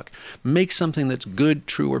 make a mark. Make something that's good,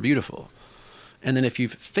 true, or beautiful. And then if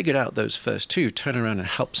you've figured out those first two, turn around and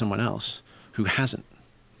help someone else who hasn't.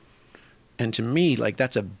 And to me,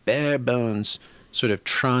 that's a bare bones sort of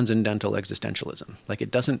transcendental existentialism. It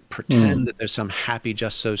doesn't pretend that there's some happy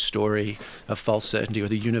just so story of false certainty, or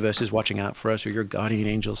the universe is watching out for us, or your guardian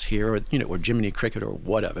angel's here, or or Jiminy Cricket, or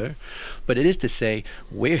whatever. But it is to say,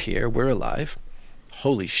 we're here, we're alive.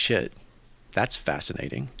 Holy shit, that's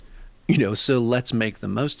fascinating. So let's make the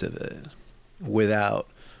most of it without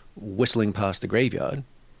whistling past the graveyard.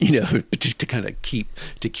 To kind of keep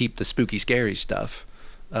the spooky, scary stuff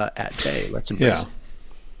at bay. Let's embrace it.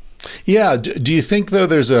 Yeah. Do you think, though,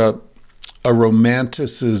 there's a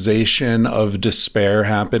romanticization of despair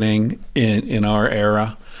happening in our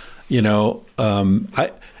era?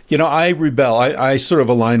 I rebel. I sort of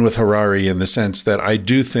align with Harari in the sense that I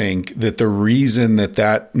do think that the reason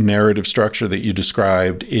that narrative structure that you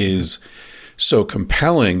described is so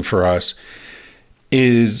compelling for us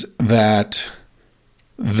is that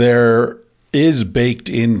there is baked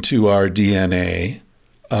into our DNA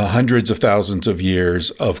hundreds of thousands of years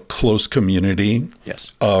of close community,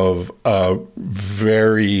 yes, of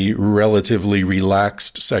very relatively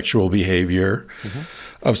relaxed sexual behavior,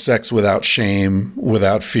 of sex without shame,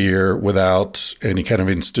 without fear, without any kind of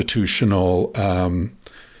institutional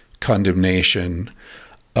condemnation,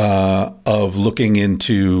 of looking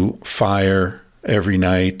into fire every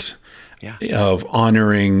night, of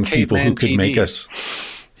honoring people who could make us.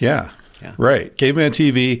 Yeah, right. Caveman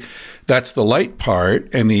TV. That's the light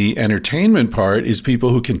part, and the entertainment part is people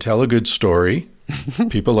who can tell a good story,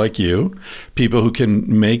 people like you, people who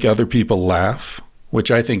can make other people laugh,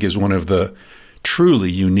 which I think is one of the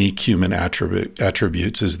truly unique human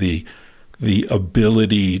attributes, is the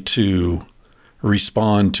ability to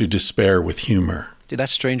respond to despair with humor. Dude,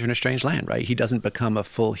 that's Stranger in a Strange Land, right? He doesn't become a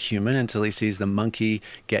full human until he sees the monkey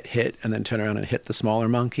get hit and then turn around and hit the smaller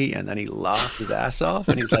monkey, and then he laughs his ass off.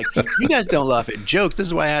 And he's like, you guys don't laugh at jokes. This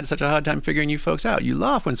is why I had such a hard time figuring you folks out. You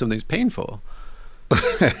laugh when something's painful.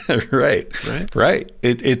 Right.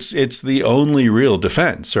 It's the only real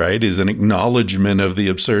defense, right? Is an acknowledgement of the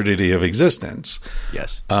absurdity of existence.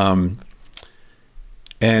 Yes. I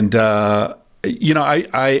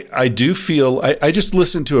do feel, I just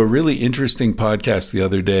listened to a really interesting podcast the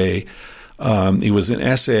other day. It was an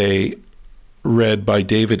essay read by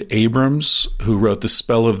David Abrams, who wrote The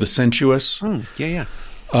Spell of the Sensuous.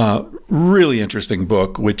 Really interesting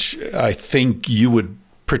book, which I think you would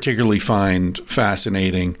particularly find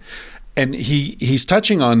fascinating. And he's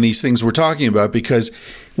touching on these things we're talking about, because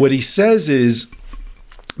what he says is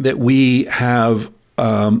that we have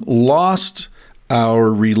lost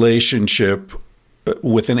our relationship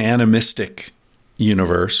with an animistic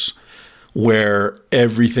universe where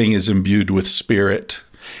everything is imbued with spirit,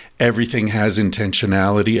 everything has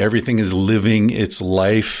intentionality, everything is living its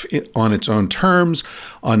life on its own terms.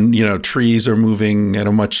 Trees are moving at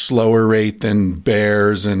a much slower rate than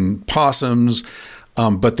bears and possums,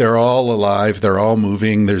 but they're all alive, they're all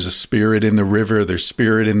moving. There's a spirit in the river, there's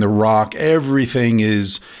spirit in the rock. Everything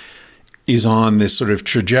is on this sort of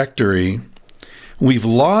trajectory. We've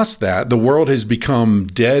lost that. The world has become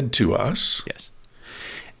dead to us. Yes.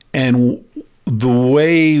 And the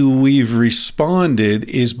way we've responded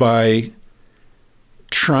is by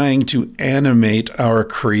trying to animate our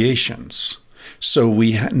creations. So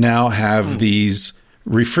we now have these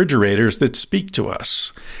refrigerators that speak to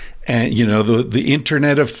us. And, the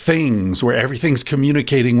Internet of Things, where everything's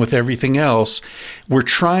communicating with everything else. We're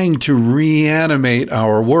trying to reanimate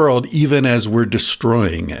our world even as we're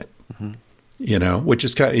destroying it. Which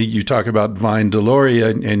is kind of, you talk about Vine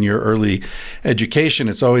Deloria and your early education.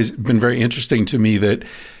 It's always been very interesting to me that,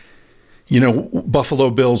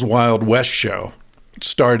 Buffalo Bill's Wild West show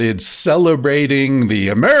started celebrating the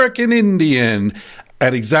American Indian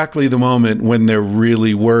at exactly the moment when there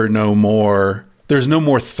really were there's no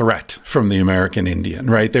more threat from the American Indian,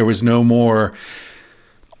 right? There was no more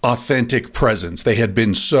authentic presence. They had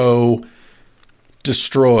been so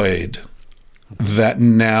destroyed that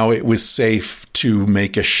now it was safe to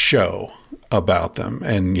make a show about them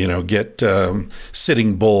and, get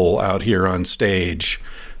Sitting Bull out here on stage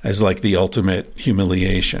as like the ultimate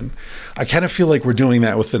humiliation. I kind of feel like we're doing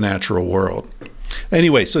that with the natural world.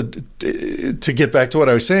 Anyway, so to get back to what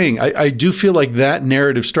I was saying, I do feel like that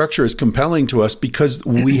narrative structure is compelling to us because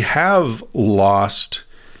we have lost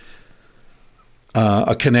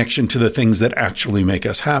a connection to the things that actually make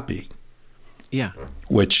us happy. Yeah.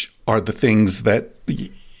 Which are the things that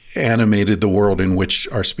animated the world in which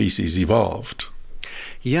our species evolved.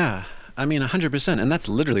 Yeah. I mean, 100%. And that's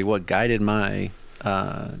literally what guided my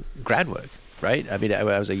grad work, right? I mean, I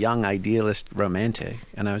was a young idealist romantic,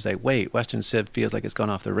 and I was like, wait, Western Civ feels like it's gone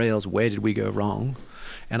off the rails. Where did we go wrong?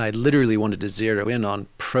 And I literally wanted to zero in on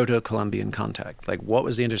Proto-Columbian contact. Like, what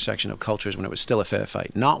was the intersection of cultures when it was still a fair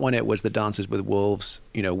fight? Not when it was the Dances with Wolves,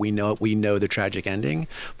 we know the tragic ending,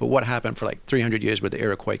 but what happened for like 300 years with the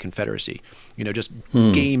Iroquois Confederacy, just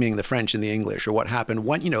gaming the French and the English, or what happened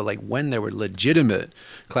when, when there were legitimate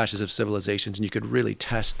clashes of civilizations and you could really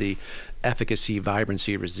test the efficacy,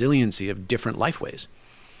 vibrancy, resiliency of different lifeways.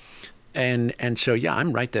 And so, yeah,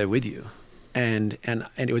 I'm right there with you. And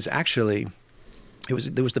it was actually...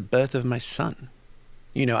 there was the birth of my son.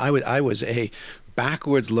 I was a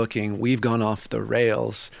backwards-looking, we've gone off the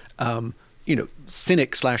rails,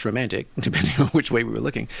 cynic / romantic, depending on which way we were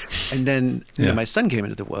looking. And then my son came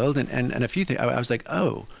into the world, and a few things. I was like,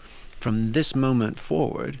 oh, from this moment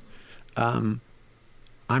forward, I'm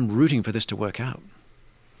rooting for this to work out.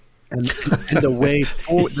 And the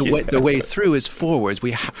way through is forwards.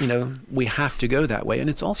 We have to go that way, and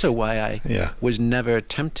it's also why I was never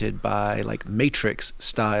tempted by like Matrix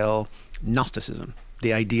style Gnosticism.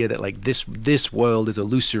 The idea that like this world is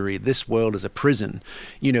illusory, this world is a prison,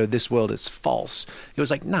 this world is false. It was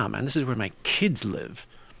like, nah, man, this is where my kids live.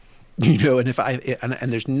 And if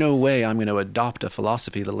and there's no way I'm going to adopt a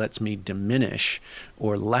philosophy that lets me diminish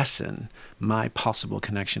or lessen my possible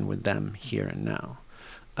connection with them here and now.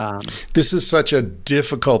 This is such a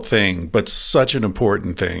difficult thing, but such an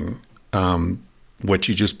important thing, what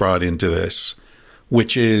you just brought into this,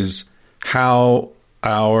 which is how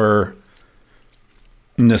our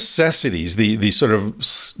necessities, the sort of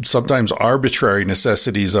sometimes arbitrary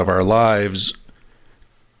necessities of our lives,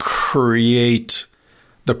 create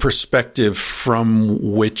the perspective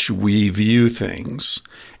from which we view things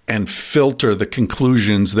and filter the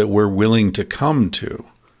conclusions that we're willing to come to.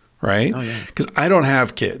 Right? Because I don't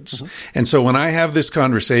have kids. And so when I have this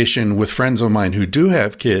conversation with friends of mine who do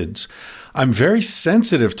have kids, I'm very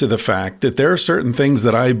sensitive to the fact that there are certain things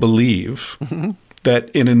that I believe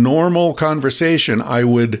that in a normal conversation I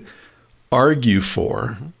would argue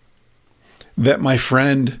for that my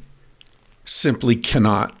friend simply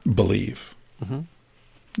cannot believe,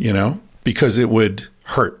 because it would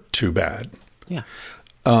hurt too bad. Yeah.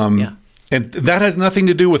 And that has nothing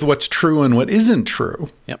to do with what's true and what isn't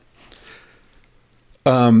true. Yep.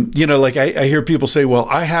 Like I hear people say, well,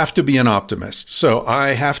 I have to be an optimist. So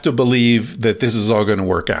I have to believe that this is all going to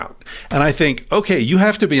work out. And I think, okay, you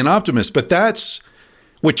have to be an optimist, but that's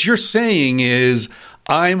what you're saying is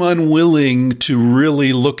I'm unwilling to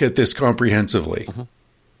really look at this comprehensively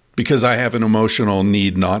because I have an emotional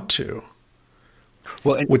need not to.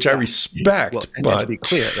 Well, which I respect. But to be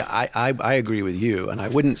clear, I agree with you, and I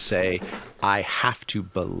wouldn't say I have to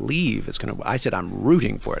believe it's going to. I said I'm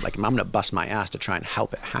rooting for it. Like I'm going to bust my ass to try and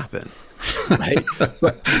help it happen, right?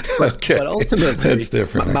 but ultimately, that's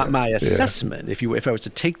different. My assessment, if I was to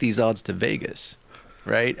take these odds to Vegas,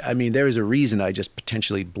 right? I mean, there is a reason I just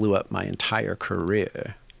potentially blew up my entire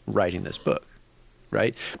career writing this book,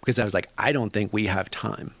 right? Because I was like, I don't think we have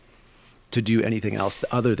time to do anything else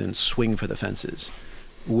other than swing for the fences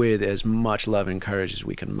with as much love and courage as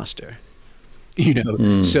we can muster.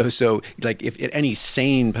 So like if any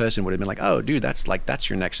sane person would have been like, oh dude, that's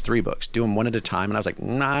your next 3 books, do them one at a time. And I was like,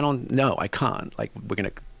 no, I can't. Like, we're going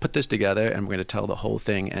to put this together and we're going to tell the whole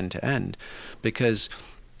thing end to end. Because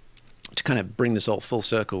to kind of bring this all full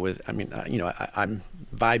circle with, I mean, I'm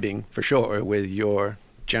vibing for sure with your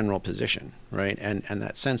general position, right? And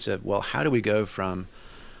that sense of, well, how do we go from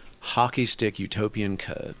hockey stick utopian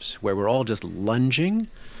curves where we're all just lunging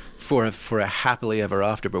for a happily ever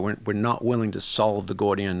after, but we're not willing to solve the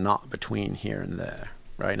Gordian knot between here and there,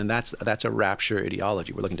 right? And that's a rapture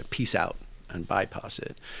ideology. We're looking to peace out and bypass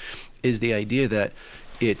it. Is the idea that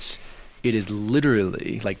it is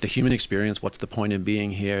literally like the human experience. What's the point of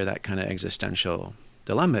being here? That kind of existential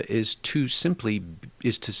dilemma is to step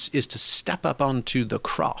up onto the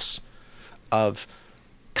cross of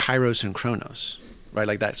Kairos and Chronos. Right,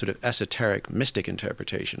 like that sort of esoteric mystic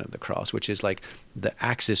interpretation of the cross, which is like the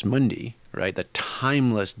axis mundi, right? The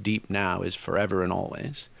timeless deep now is forever and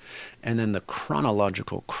always. And then the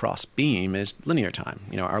chronological cross beam is linear time,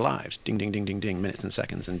 our lives, ding, ding, ding, ding, ding, minutes and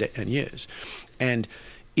seconds and years. And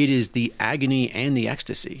it is the agony and the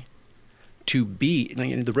ecstasy to be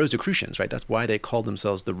the Rosicrucians, right? That's why they called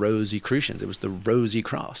themselves the Rosicrucians. It was the rosy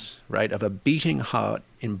cross, right? Of a beating heart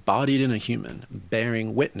embodied in a human,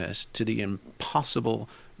 bearing witness to the impossible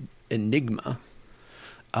enigma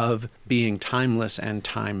of being timeless and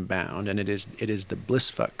time-bound. And it is the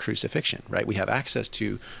blissfuck crucifixion, right? We have access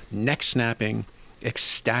to neck-snapping,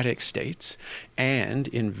 ecstatic states and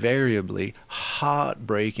invariably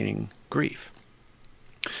heartbreaking grief.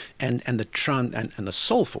 And the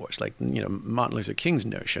soul force, like Martin Luther King's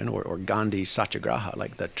notion, or Gandhi's satyagraha,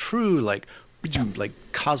 like the true like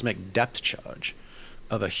cosmic depth charge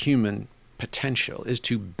of a human potential is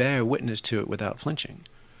to bear witness to it without flinching.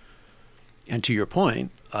 And to your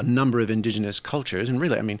point, a number of indigenous cultures, and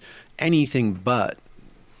really, I mean, anything but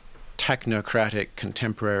technocratic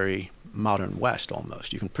contemporary modern West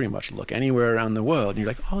almost. You can pretty much look anywhere around the world and you're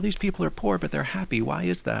like, oh, these people are poor, but they're happy. Why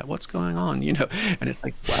is that? What's going on? And it's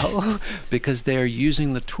like, well, because they're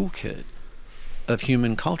using the toolkit of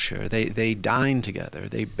human culture. They dine together,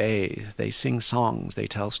 they bathe, they sing songs, they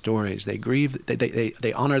tell stories, they grieve,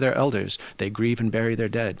 they honor their elders, they grieve and bury their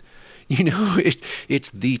dead. It's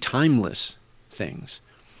the timeless things.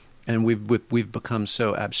 And we've become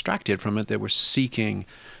so abstracted from it that we're seeking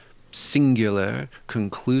singular,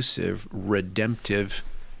 conclusive, redemptive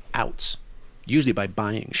outs, usually by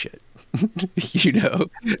buying shit,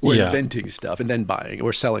 or inventing stuff and then buying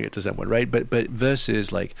or selling it to someone, right? But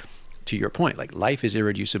versus, like, to your point, like, life is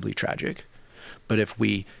irreducibly tragic, but if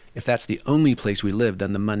that's the only place we live,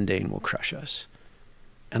 then the mundane will crush us.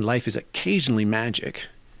 And life is occasionally magic,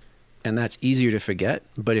 and that's easier to forget,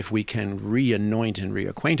 but if we can re-anoint and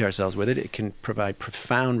reacquaint ourselves with it, it can provide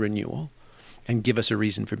profound renewal and give us a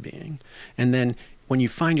reason for being. And then when you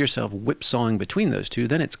find yourself whipsawing between those two,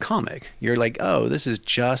 then it's comic. You're like, oh, this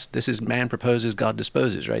is man proposes, God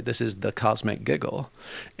disposes, right? This is the cosmic giggle.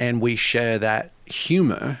 And we share that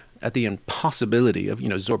humor at the impossibility of,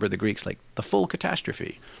 Zorba the Greeks, like the full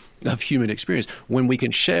catastrophe of human experience. When we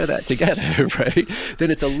can share that together, right,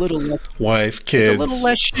 then it's a little less wife, kids, it's a little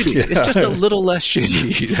less shitty. Yeah. It's just a little less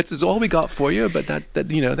shitty. That's all we got for you, but that's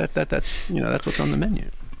what's on the menu.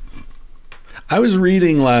 I was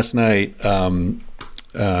reading last night.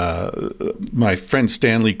 My friend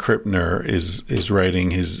Stanley Krippner is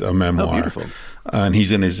writing his memoir, and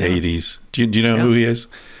he's in his 80s. Do you know who he is?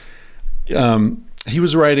 He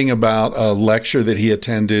was writing about a lecture that he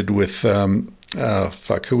attended with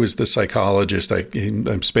who was the psychologist?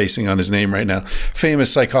 I'm spacing on his name right now.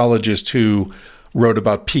 Famous psychologist who wrote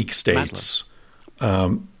about peak states.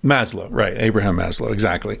 Maslow, right? Abraham Maslow,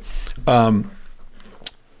 exactly.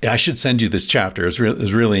 I should send you this chapter. It's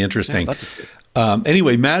really interesting.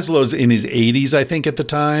 Anyway, Maslow's in his 80s, I think, at the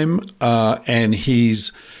time, and he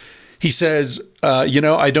says,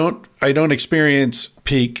 I don't experience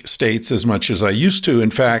peak states as much as I used to. In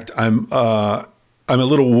fact, I'm a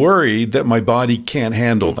little worried that my body can't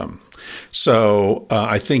handle them. So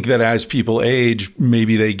I think that as people age,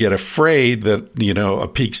 maybe they get afraid that, a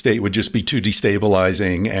peak state would just be too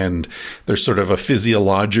destabilizing, and there's sort of a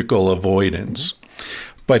physiological avoidance.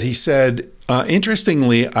 But he said,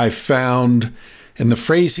 interestingly, I found, and the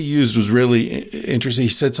phrase he used was really interesting. He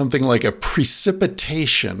said something like a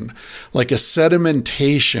precipitation, like a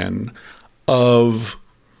sedimentation of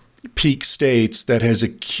peak states that has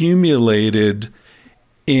accumulated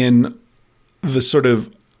in the sort of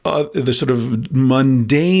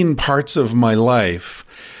mundane parts of my life,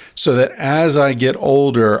 so that as I get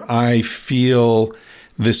older, I feel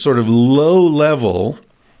this sort of low level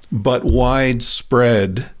but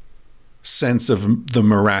widespread sense of the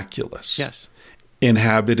miraculous. Yes.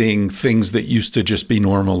 inhabiting things that used to just be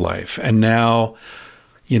normal life. And now,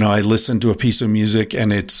 I listen to a piece of music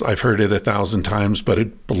and I've heard it 1,000 times, but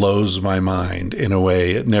it blows my mind in a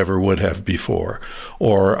way it never would have before.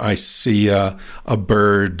 Or I see a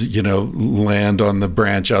bird, land on the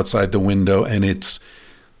branch outside the window, and it's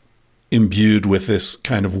imbued with this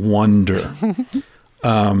kind of wonder.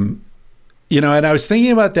 And I was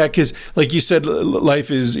thinking about that because, like you said,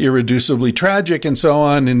 life is irreducibly tragic and so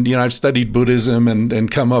on. And, I've studied Buddhism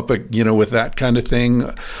and come up, with that kind of thing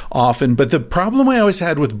often. But the problem I always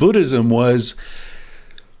had with Buddhism was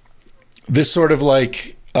this sort of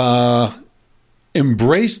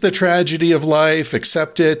embrace the tragedy of life,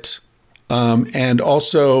 accept it, and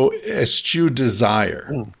also eschew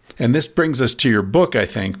desire. And this brings us to your book, I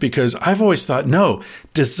think, because I've always thought, no,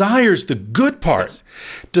 desire's the good part. Yes.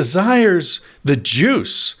 Desire's the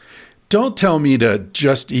juice. Don't tell me to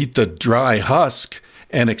just eat the dry husk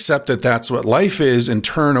and accept that that's what life is and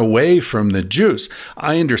turn away from the juice.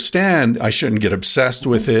 I understand I shouldn't get obsessed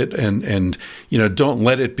with it and don't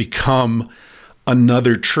let it become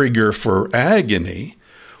another trigger for agony.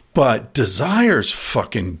 But desire's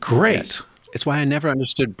fucking great. Yes. It's why I never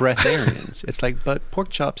understood breatharians. It's like, but pork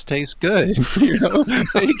chops taste good.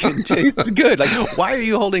 Bacon tastes good. Like, why are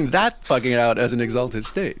you holding that fucking out as an exalted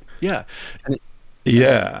state? Yeah.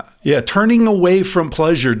 Yeah. Turning away from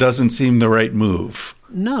pleasure doesn't seem the right move.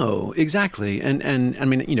 No, exactly. And I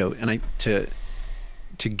mean,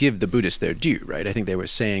 to give the Buddhists their due, right? I think they were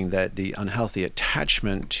saying that the unhealthy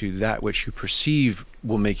attachment to that which you perceive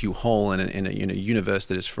will make you whole in a universe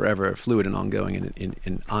that is forever fluid and ongoing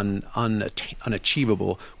and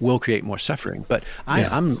unachievable will create more suffering. But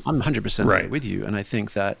I'm 100% right with you, and I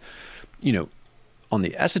think that on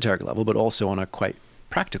the esoteric level, but also on a quite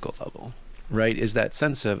practical level, right, is that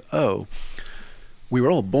sense of we were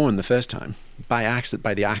all born the first time by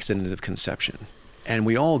the accident of conception. And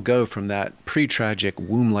we all go from that pre-tragic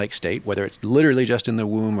womb-like state, whether it's literally just in the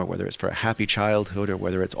womb or whether it's for a happy childhood or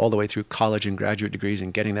whether it's all the way through college and graduate degrees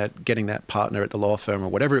and getting that partner at the law firm or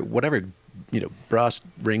whatever brass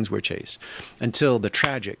rings we chase, until the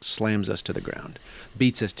tragic slams us to the ground,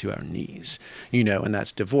 beats us to our knees, and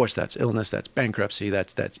that's divorce, that's illness, that's bankruptcy,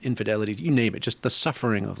 that's infidelity, you name it, just the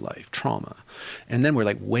suffering of life, trauma. And then we're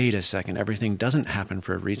like, wait a second, everything doesn't happen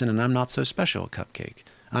for a reason and I'm not so special, cupcake.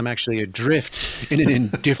 I'm actually adrift in an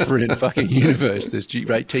indifferent fucking universe,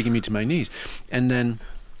 right, taking me to my knees. And then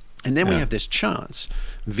we have this chance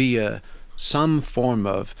via some form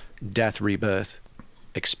of death, rebirth,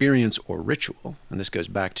 experience or ritual, and this goes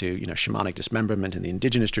back to shamanic dismemberment in the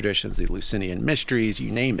indigenous traditions, the Eleusinian mysteries,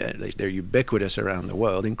 you name it. They're ubiquitous around the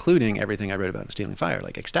world, including everything I wrote about in Stealing Fire,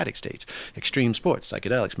 like ecstatic states, extreme sports,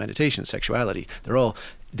 psychedelics, meditation, sexuality.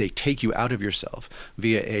 They take you out of yourself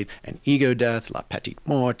via an ego death, la petite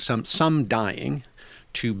mort, some dying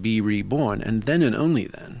to be reborn, and then and only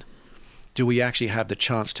then do we actually have the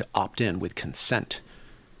chance to opt in with consent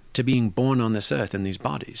to being born on this earth in these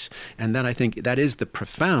bodies. And that, I think, that is the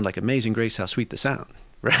profound, like Amazing Grace, how sweet the sound,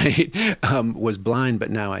 right? Was blind,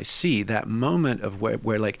 but now I see. That moment of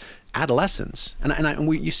where like adolescence,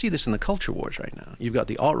 you see this in the culture wars right now. You've got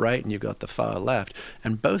the alt-right and you've got the far left,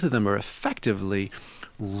 and both of them are effectively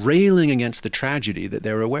railing against the tragedy that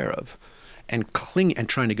they're aware of and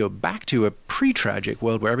trying to go back to a pre-tragic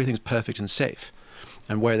world where everything's perfect and safe.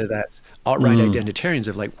 And whether that's alt-right identitarians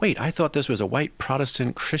of like, wait, I thought this was a white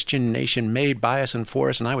Protestant Christian nation made by us and for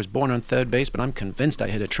us, and I was born on third base, but I'm convinced I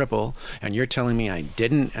hit a triple, and you're telling me I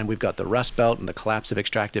didn't, and we've got the Rust Belt and the collapse of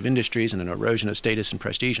extractive industries and an erosion of status and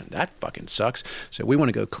prestige, and that fucking sucks. So we want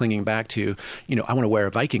to go clinging back to, I want to wear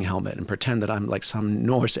a Viking helmet and pretend that I'm like some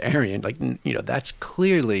Norse Aryan. Like, that's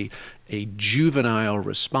clearly a juvenile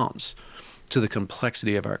response to the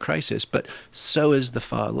complexity of our crisis, but so is the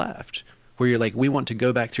far left, where you're like, we want to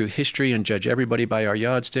go back through history and judge everybody by our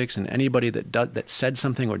yardsticks, and anybody that said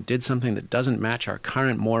something or did something that doesn't match our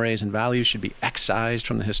current mores and values should be excised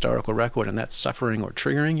from the historical record, and that's suffering or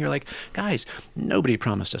triggering. You're like, guys, nobody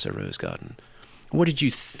promised us a rose garden. What did you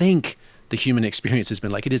think the human experience has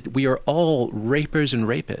been like? We are all rapers and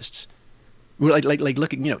rapists. We're like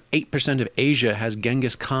look at, 8% of Asia has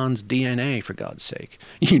Genghis Khan's DNA, for God's sake.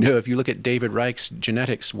 If you look at David Reich's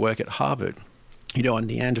genetics work at Harvard, on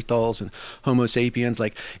Neanderthals and Homo sapiens,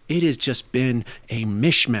 like, it has just been a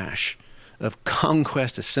mishmash of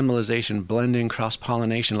conquest, assimilation, blending,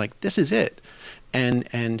 cross-pollination. Like, this is it.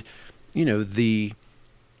 And the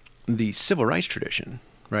civil rights tradition,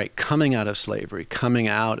 right, coming out of slavery, coming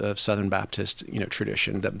out of Southern Baptist,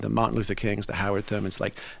 tradition, the Martin Luther Kings, the Howard Thurmans,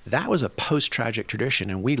 like, that was a post-tragic tradition,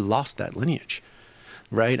 and we lost that lineage.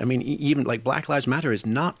 right? I mean, even like Black Lives Matter is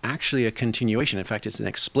not actually a continuation. In fact, it's an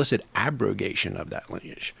explicit abrogation of that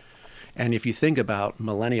lineage. And if you think about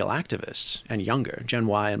millennial activists and younger, Gen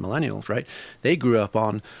Y and millennials, right? They grew up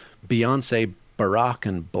on Beyonce, Barack,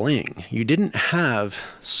 and bling. You didn't have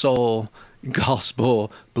soul,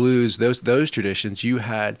 gospel, blues, those traditions. You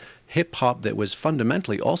had hip hop that was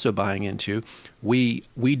fundamentally also buying into we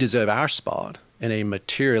deserve our spot in a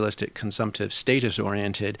materialistic, consumptive,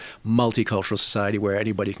 status-oriented, multicultural society where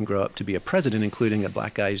anybody can grow up to be a president, including a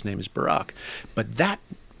black guy whose name is Barack. But that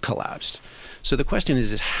collapsed. So the question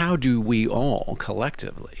is how do we all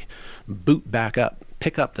collectively boot back up,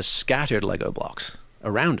 pick up the scattered Lego blocks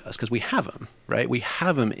around us, because we have them, right? We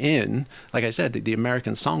have them in, like I said, the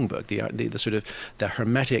American songbook, the sort of the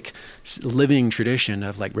hermetic living tradition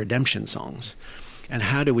of like redemption songs. And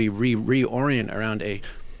how do we reorient around a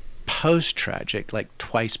post-tragic, like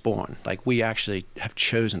Twice Born? Like we actually have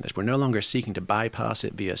chosen this. We're no longer seeking to bypass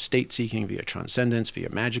it via state-seeking, via transcendence, via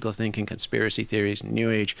magical thinking, conspiracy theories, New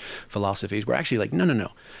Age philosophies. We're actually like,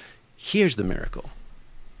 no. Here's the miracle.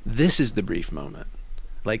 This is the brief moment.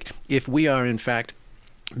 Like if we are in fact,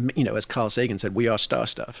 as Carl Sagan said, we are star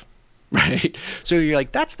stuff, right? So you're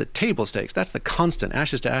like, that's the table stakes. That's the constant,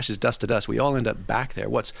 ashes to ashes, dust to dust. We all end up back there.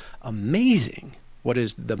 What's amazing, what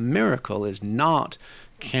is the miracle is not,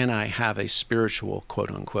 can I have a spiritual, quote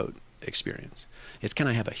unquote, experience? It's, can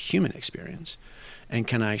I have a human experience? And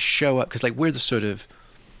can I show up? Because like we're the sort of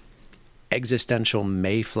existential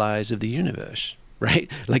mayflies of the universe, right?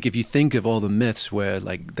 Like if you think of all the myths where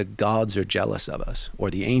like the gods are jealous of us,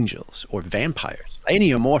 or the angels, or vampires,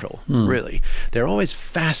 any immortal, really, they're always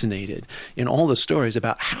fascinated in all the stories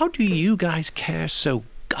about how do you guys care so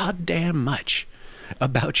goddamn much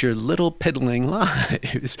about your little piddling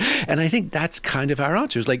lives? And I think that's kind of our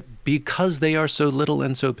answer, is like, because they are so little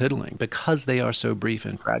and so piddling, because they are so brief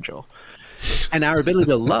and fragile. And our ability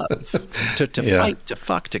to love, to fight, to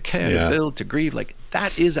fuck, to care, to build, to grieve, like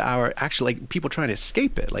that is our actual, like people trying to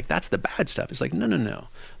escape it. Like that's the bad stuff. It's like, no.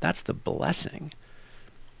 That's the blessing.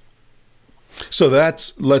 So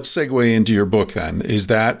let's segue into your book then. Is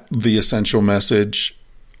that the essential message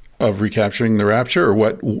of recapturing the rapture, or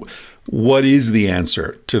what is the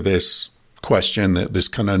answer to this question, this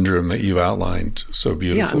conundrum that you outlined so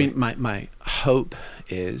beautifully? Yeah, I mean, my hope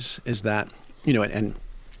is that, and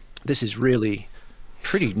this is really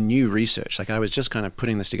pretty new research. Like I was just kind of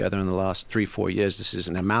putting this together in the last 3-4 years. This is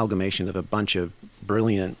an amalgamation of a bunch of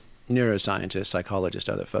brilliant neuroscientists, psychologists,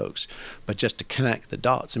 other folks, but just to connect the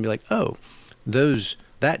dots and be like, oh,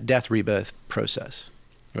 that death rebirth process,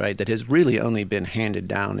 right, that has really only been handed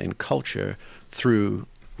down in culture through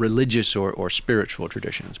religious or spiritual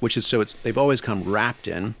traditions, which is, so they've always come wrapped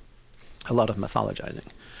in a lot of mythologizing,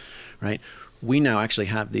 right? We now actually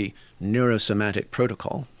have the neurosomatic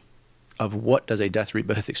protocol of what does a death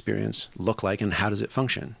rebirth experience look like and how does it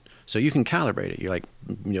function. So you can calibrate it. You're like,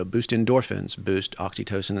 boost endorphins, boost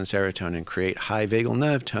oxytocin and serotonin, create high vagal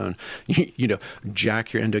nerve tone,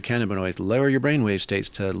 jack your endocannabinoids, lower your brainwave states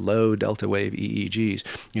to low delta wave EEGs,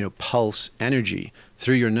 pulse energy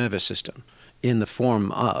through your nervous system in the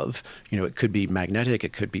form of, it could be magnetic,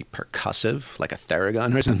 it could be percussive, like a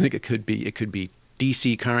theragun or something. It could be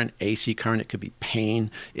DC current, AC current, it could be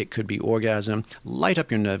pain, it could be orgasm. Light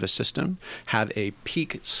up your nervous system, have a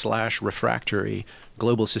peak/refractory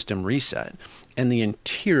global system reset, and the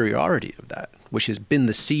interiority of that, which has been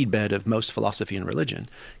the seedbed of most philosophy and religion,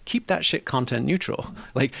 keep that shit content neutral.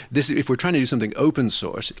 Like this, if we're trying to do something open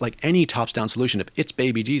source, like any tops-down solution, if it's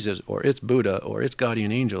baby Jesus, or it's Buddha, or it's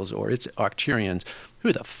guardian angels, or it's Arcturians,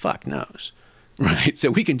 who the fuck knows? Right, so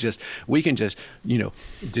we can just,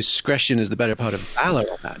 discretion is the better part of valor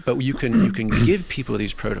on that. But you can give people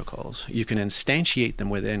these protocols. You can instantiate them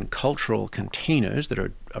within cultural containers that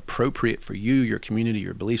are appropriate for you, your community,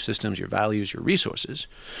 your belief systems, your values, your resources,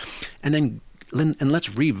 and let's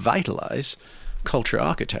revitalize culture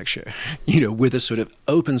architecture, with a sort of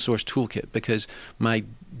open source toolkit. Because I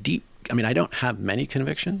don't have many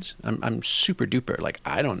convictions. I'm super duper, like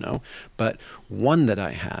I don't know, but one that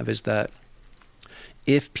I have is that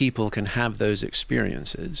if people can have those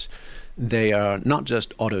experiences, they are not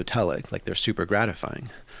just autotelic, like they're super gratifying,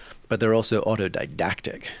 but they're also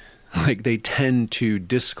autodidactic. Like they tend to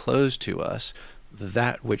disclose to us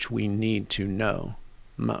that which we need to know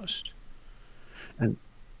most.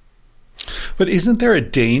 But isn't there a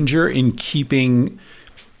danger in keeping...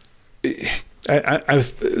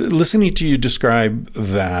 I've listening to you describe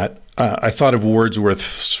that, I thought of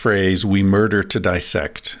Wordsworth's phrase, "We murder to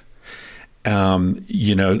dissect."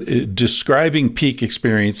 Describing peak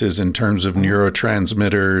experiences in terms of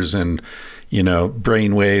neurotransmitters and,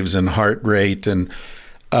 brain waves and heart rate. And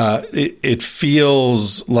it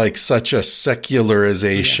feels like such a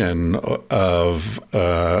secularization of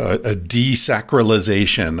a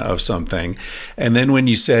desacralization of something. And then when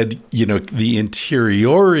you said, the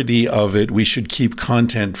interiority of it, we should keep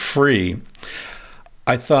content free.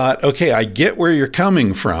 I thought, okay, I get where you're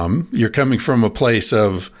coming from. You're coming from a place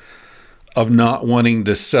of not wanting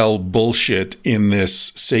to sell bullshit in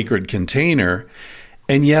this sacred container.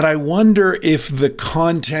 And yet I wonder if the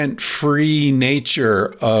content-free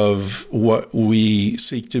nature of what we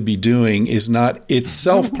seek to be doing is not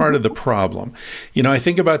itself part of the problem. I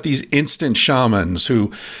think about these instant shamans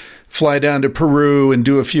who fly down to Peru and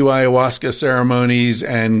do a few ayahuasca ceremonies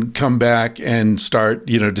and come back and start,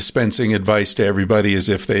 dispensing advice to everybody as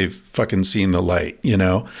if they've fucking seen the light,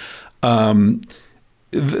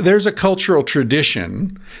 There's a cultural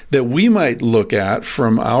tradition that we might look at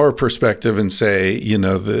from our perspective and say,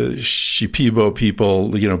 the Shipibo people,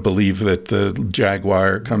 believe that the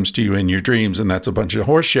jaguar comes to you in your dreams and that's a bunch of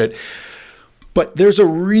horseshit. But there's a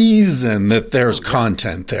reason that there's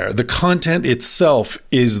content there. The content itself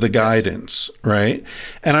is the guidance, right?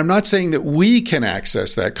 And I'm not saying that we can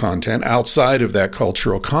access that content outside of that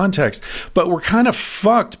cultural context, but we're kind of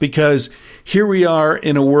fucked because here we are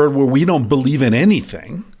in a world where we don't believe in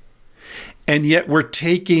anything. And yet we're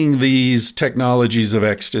taking these technologies of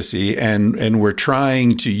ecstasy and we're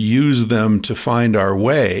trying to use them to find our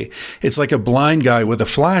way. It's like a blind guy with a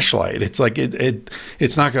flashlight. It's like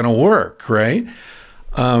it's not going to work, right?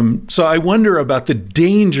 So I wonder about the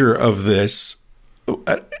danger of this.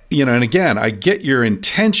 And again, I get your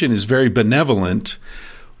intention is very benevolent,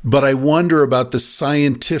 but I wonder about the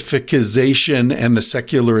scientificization and the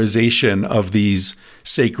secularization of these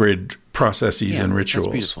sacred processes and rituals.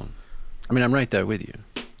 That's beautiful. I mean, I'm right there with you,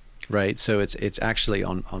 right? So it's actually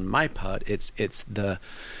on my part, it's the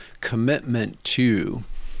commitment to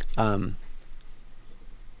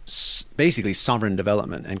basically sovereign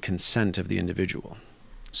development and consent of the individual.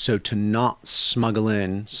 So to not smuggle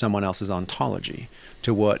in someone else's ontology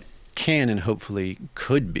to what can and hopefully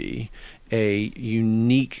could be a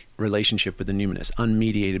unique relationship with the numinous,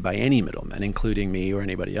 unmediated by any middleman, including me or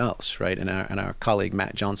anybody else, right? And our colleague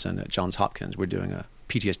Matt Johnson at Johns Hopkins, we're doing a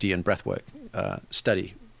PTSD and breathwork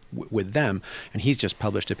study with them, and he's just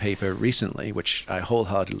published a paper recently, which I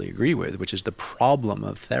wholeheartedly agree with, which is the problem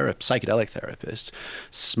of psychedelic therapists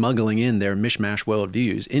smuggling in their mishmash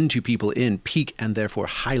worldviews into people in peak and therefore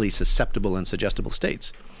highly susceptible and suggestible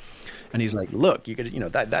states. And he's like, look, you could,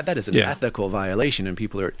 that is an ethical violation, and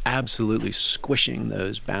people are absolutely squishing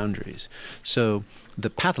those boundaries. So the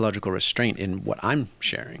pathological restraint in what I'm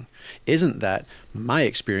sharing isn't that my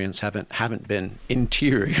experience haven't been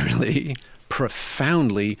interiorly,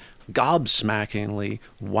 profoundly, gobsmackingly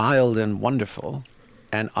wild and wonderful,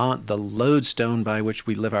 and aren't the lodestone by which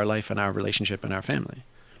we live our life and our relationship and our family.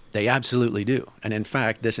 They absolutely do. And in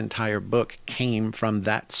fact, this entire book came from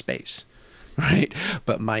that space. Right,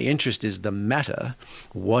 but my interest is the meta.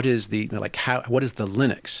 What is the what is the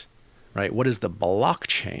Linux, right? What is the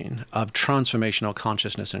blockchain of transformational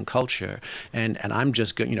consciousness and culture? And I'm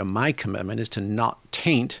just my commitment is to not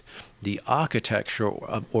taint the architecture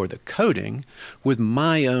or the coding with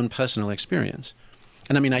my own personal experience.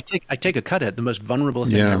 And I mean, I take a cut at the most vulnerable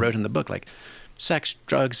thing I wrote in the book, like sex,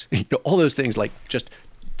 drugs, all those things, like just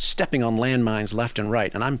stepping on landmines left and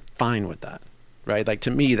right, and I'm fine with that. Right? Like,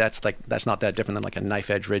 to me, that's not that different than like a knife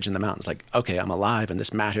edge ridge in the mountains. Like, okay, I'm alive and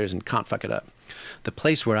this matters and can't fuck it up. The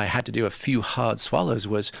place where I had to do a few hard swallows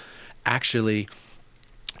was actually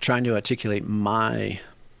trying to articulate my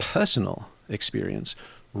personal experience,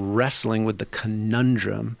 wrestling with the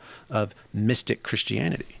conundrum of mystic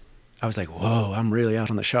Christianity. I was like, whoa, I'm really out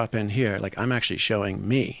on the sharp end here. Like, I'm actually showing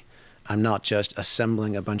me. I'm not just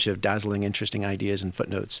assembling a bunch of dazzling, interesting ideas and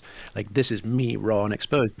footnotes. Like, this is me, raw and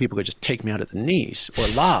exposed. People could just take me out at the knees or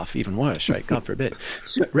laugh, even worse, right? God forbid.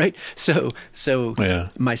 Right? So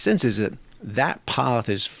my sense is that path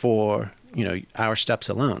is for, our steps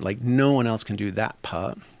alone. Like, no one else can do that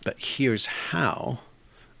part, but here's how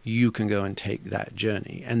you can go and take that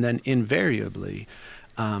journey. And then invariably,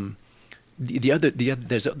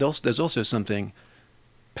 there's also something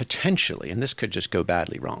potentially, and this could just go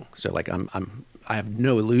badly wrong. So like I have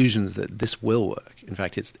no illusions that this will work. In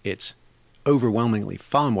fact, it's overwhelmingly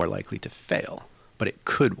far more likely to fail, but it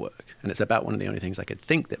could work. And it's about one of the only things I could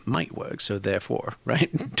think that might work. So therefore, right,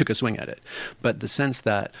 took a swing at it. But the sense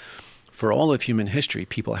that for all of human history,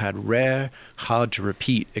 people had rare, hard to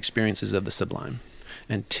repeat experiences of the sublime.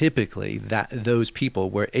 And typically those people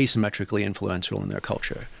were asymmetrically influential in their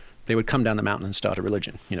culture. They would come down the mountain and start a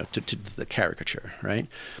religion, to the caricature, right?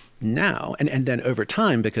 Now, and then over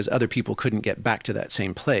time, because other people couldn't get back to that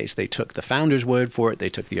same place, they took the founder's word for it, they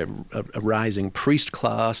took the arising priest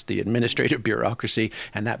class, the administrative bureaucracy,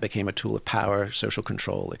 and that became a tool of power, social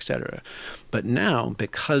control, etc. But now,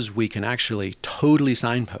 because we can actually totally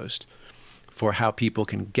signpost for how people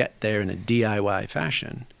can get there in a DIY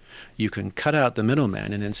fashion, you can cut out the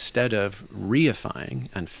middleman, and instead of reifying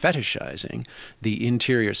and fetishizing the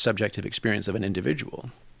interior subjective experience of an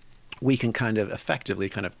individual, we can effectively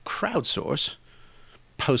crowdsource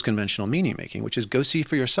post-conventional meaning making, which is go see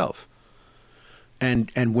for yourself. And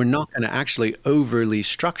we're not going to actually overly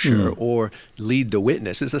structure or lead the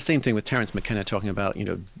witness. It's the same thing with Terence McKenna talking about,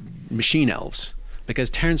 machine elves. Because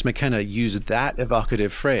Terence McKenna used that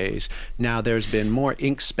evocative phrase. Now there's been more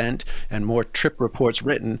ink spent and more trip reports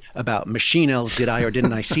written about machine elves. Did I or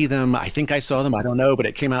didn't I see them? I think I saw them. I don't know, but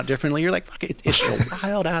it came out differently. You're like, fuck it. It's a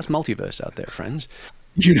wild-ass multiverse out there, friends.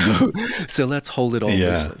 So let's hold it all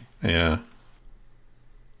loosely. Yeah.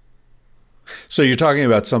 So you're talking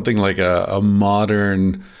about something like a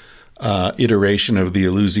modern iteration of the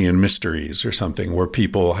Eleusinian Mysteries or something where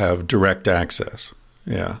people have direct access.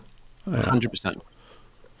 Yeah. 100%.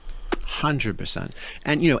 100%.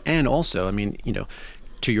 And also,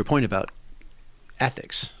 to your point about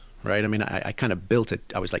ethics, right? I kind of built it.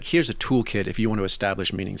 I was like, here's a toolkit if you want to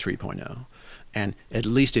establish meaning 3.0. And at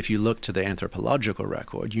least if you look to the anthropological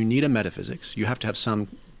record, you need a metaphysics. You have to have some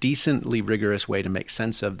decently rigorous way to make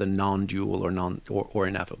sense of the non-dual or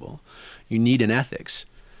ineffable. You need an ethics,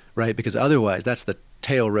 right? Because otherwise, that's the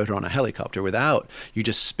tail rotor on a helicopter. Without, you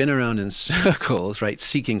just spin around in circles, right?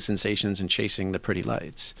 Seeking sensations and chasing the pretty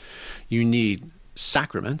lights. You need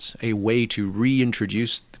sacraments, a way to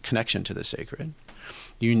reintroduce the connection to the sacred.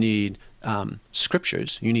 You need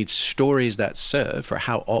scriptures. You need stories that serve for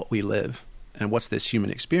how ought we live. And what's this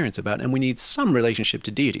human experience about? And we need some relationship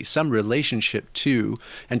to deity, some relationship to,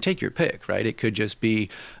 and take your pick, right? It could just be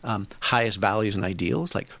highest values and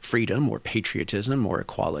ideals like freedom or patriotism or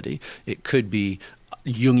equality. It could be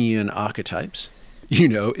Jungian archetypes.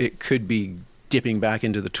 It could be dipping back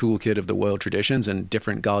into the toolkit of the world traditions and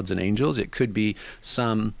different gods and angels. It could be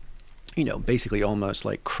some, basically almost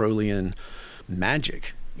like Crowleyan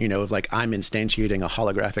magic. Of like I'm instantiating a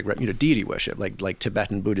holographic, deity worship, like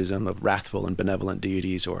Tibetan Buddhism of wrathful and benevolent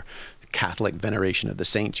deities, or Catholic veneration of the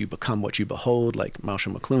saints. You become what you behold, like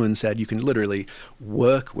Marshall McLuhan said. You can literally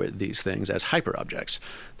work with these things as hyper objects.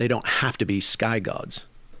 They don't have to be sky gods,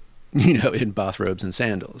 in bathrobes and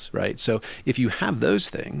sandals, right? So if you have those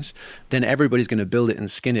things, then everybody's going to build it and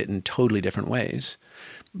skin it in totally different ways.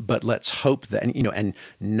 But let's hope that, and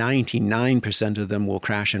 99% of them will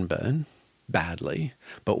crash and burn badly,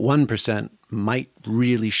 but 1% might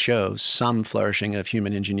really show some flourishing of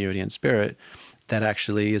human ingenuity and spirit that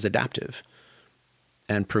actually is adaptive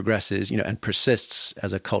and progresses, and persists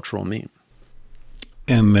as a cultural meme.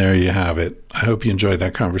 And there you have it. I hope you enjoyed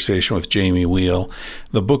that conversation with Jamie Wheal.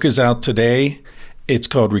 The book is out today. It's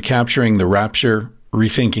called Recapturing the Rapture,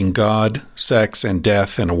 Rethinking God, Sex, and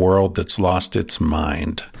Death in a World That's Lost Its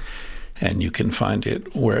Mind. And you can find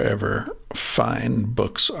it wherever fine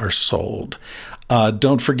books are sold.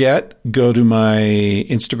 Don't forget, go to my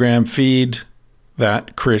Instagram feed,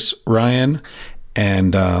 that Chris Ryan,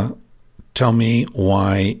 and tell me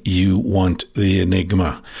why you want the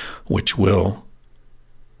Enigma, which will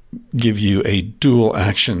give you a dual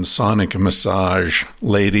action sonic massage.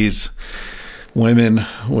 Ladies, women,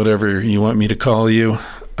 whatever you want me to call you,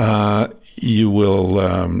 you will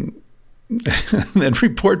then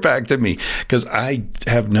report back to me, because I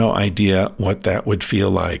have no idea what that would feel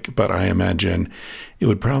like, but I imagine it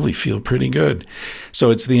would probably feel pretty good. So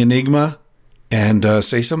it's the Enigma, and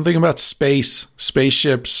say something about space,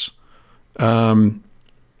 spaceships, Captain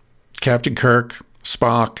Kirk,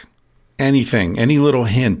 Spock, anything, any little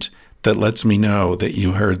hint that lets me know that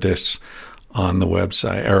you heard this on the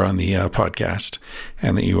website or on the podcast,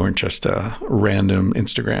 and that you weren't just a random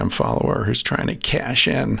Instagram follower who's trying to cash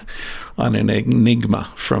in on an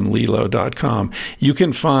enigma from Lilo.com. You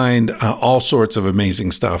can find all sorts of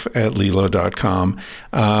amazing stuff at Lilo.com.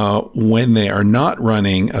 When they are not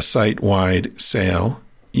running a site-wide sale,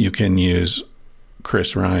 you can use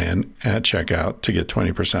Chris Ryan at checkout to get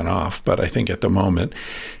 20% off. But I think at the moment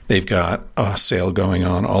they've got a sale going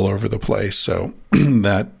on all over the place. So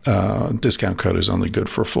that discount code is only good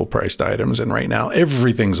for full priced items. And right now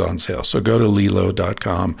everything's on sale. So go to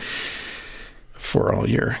Lilo.com for all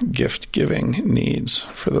your gift giving needs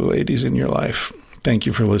for the ladies in your life. Thank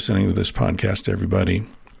you for listening to this podcast, everybody.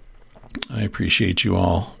 I appreciate you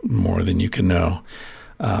all more than you can know.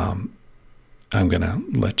 I'm going to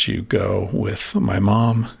let you go with my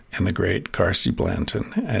mom and the great Carsey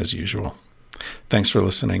Blanton, as usual. Thanks for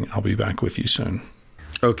listening. I'll be back with you soon.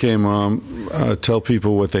 Okay, Mom, tell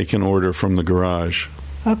people what they can order from the garage.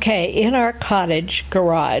 Okay, in our cottage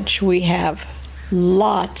garage, we have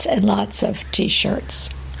lots and lots of T-shirts.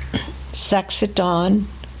 Sex at Dawn,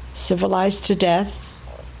 Civilized to Death,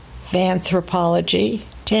 Vanthropology,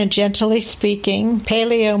 Tangentially Speaking,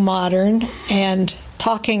 Paleo Modern, and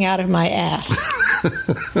Talking Out of My Ass.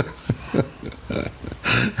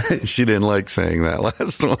 She didn't like saying that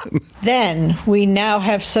last one. Then we now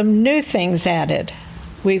have some new things added.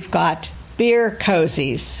 We've got beer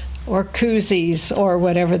cozies, or koozies, or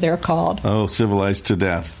whatever they're called. Oh, Civilized to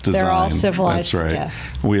Death design. They're all civilized That's right. to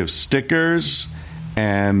death. We have stickers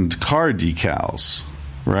and car decals,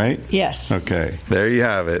 right? Yes. Okay, there you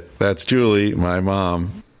have it. That's Julie, my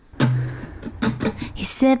mom. He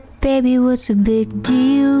said, baby, what's a big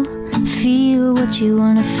deal? Feel what you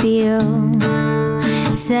want to feel.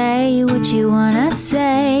 Say what you want to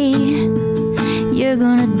say. You're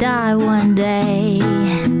gonna die one day.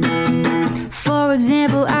 For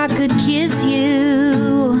example, I could kiss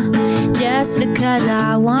you just because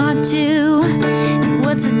I want to.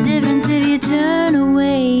 What's the difference if you turn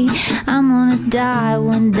away? I'm gonna die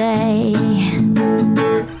one day.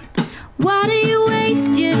 Why do you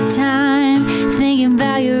waste your time thinking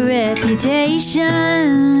about your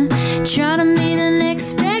reputation? Trying to meet an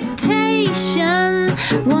expectation,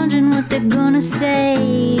 wondering what they're gonna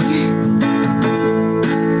say.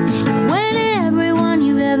 When everyone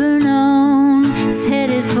you've ever known is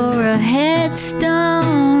headed for a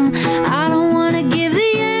headstone. I don't wanna give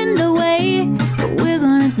the end away, but we're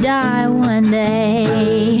gonna die one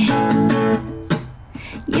day.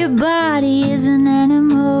 Your body is an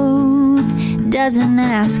animal, doesn't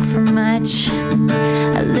ask for much.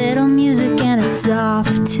 A little music and a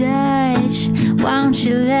soft touch. Why don't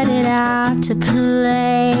you let it out to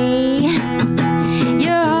play?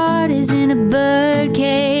 Your heart is in a bird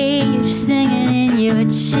cage, singing in your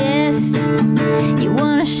chest. You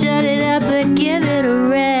wanna shut it up but give it a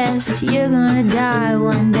rest. You're gonna die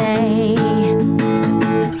one day.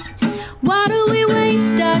 Why do we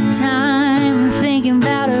waste our time thinking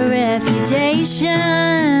about a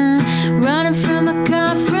reputation? Running from a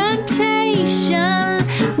confrontation,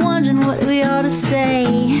 wondering what we ought to say.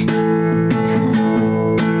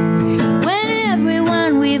 When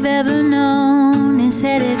everyone we've ever known is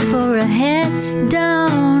headed for a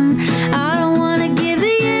headstone. I don't want to give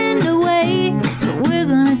the end away, but we're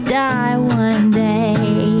gonna die one day.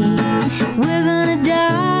 We're gonna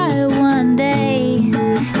die one day.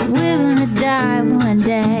 We're gonna die one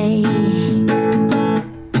day.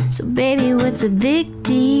 So baby, what's a big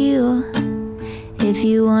deal? If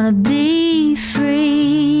you wanna be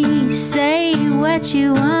free, say what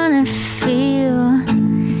you wanna feel.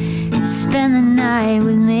 Spend the night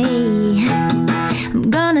with me. I'm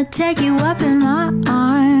gonna take you up in my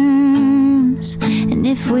arms. And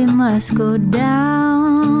if we must go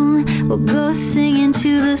down, we'll go singing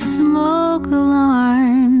to the smoke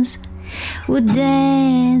alarms. We'll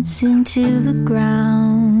dance into the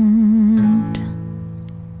ground.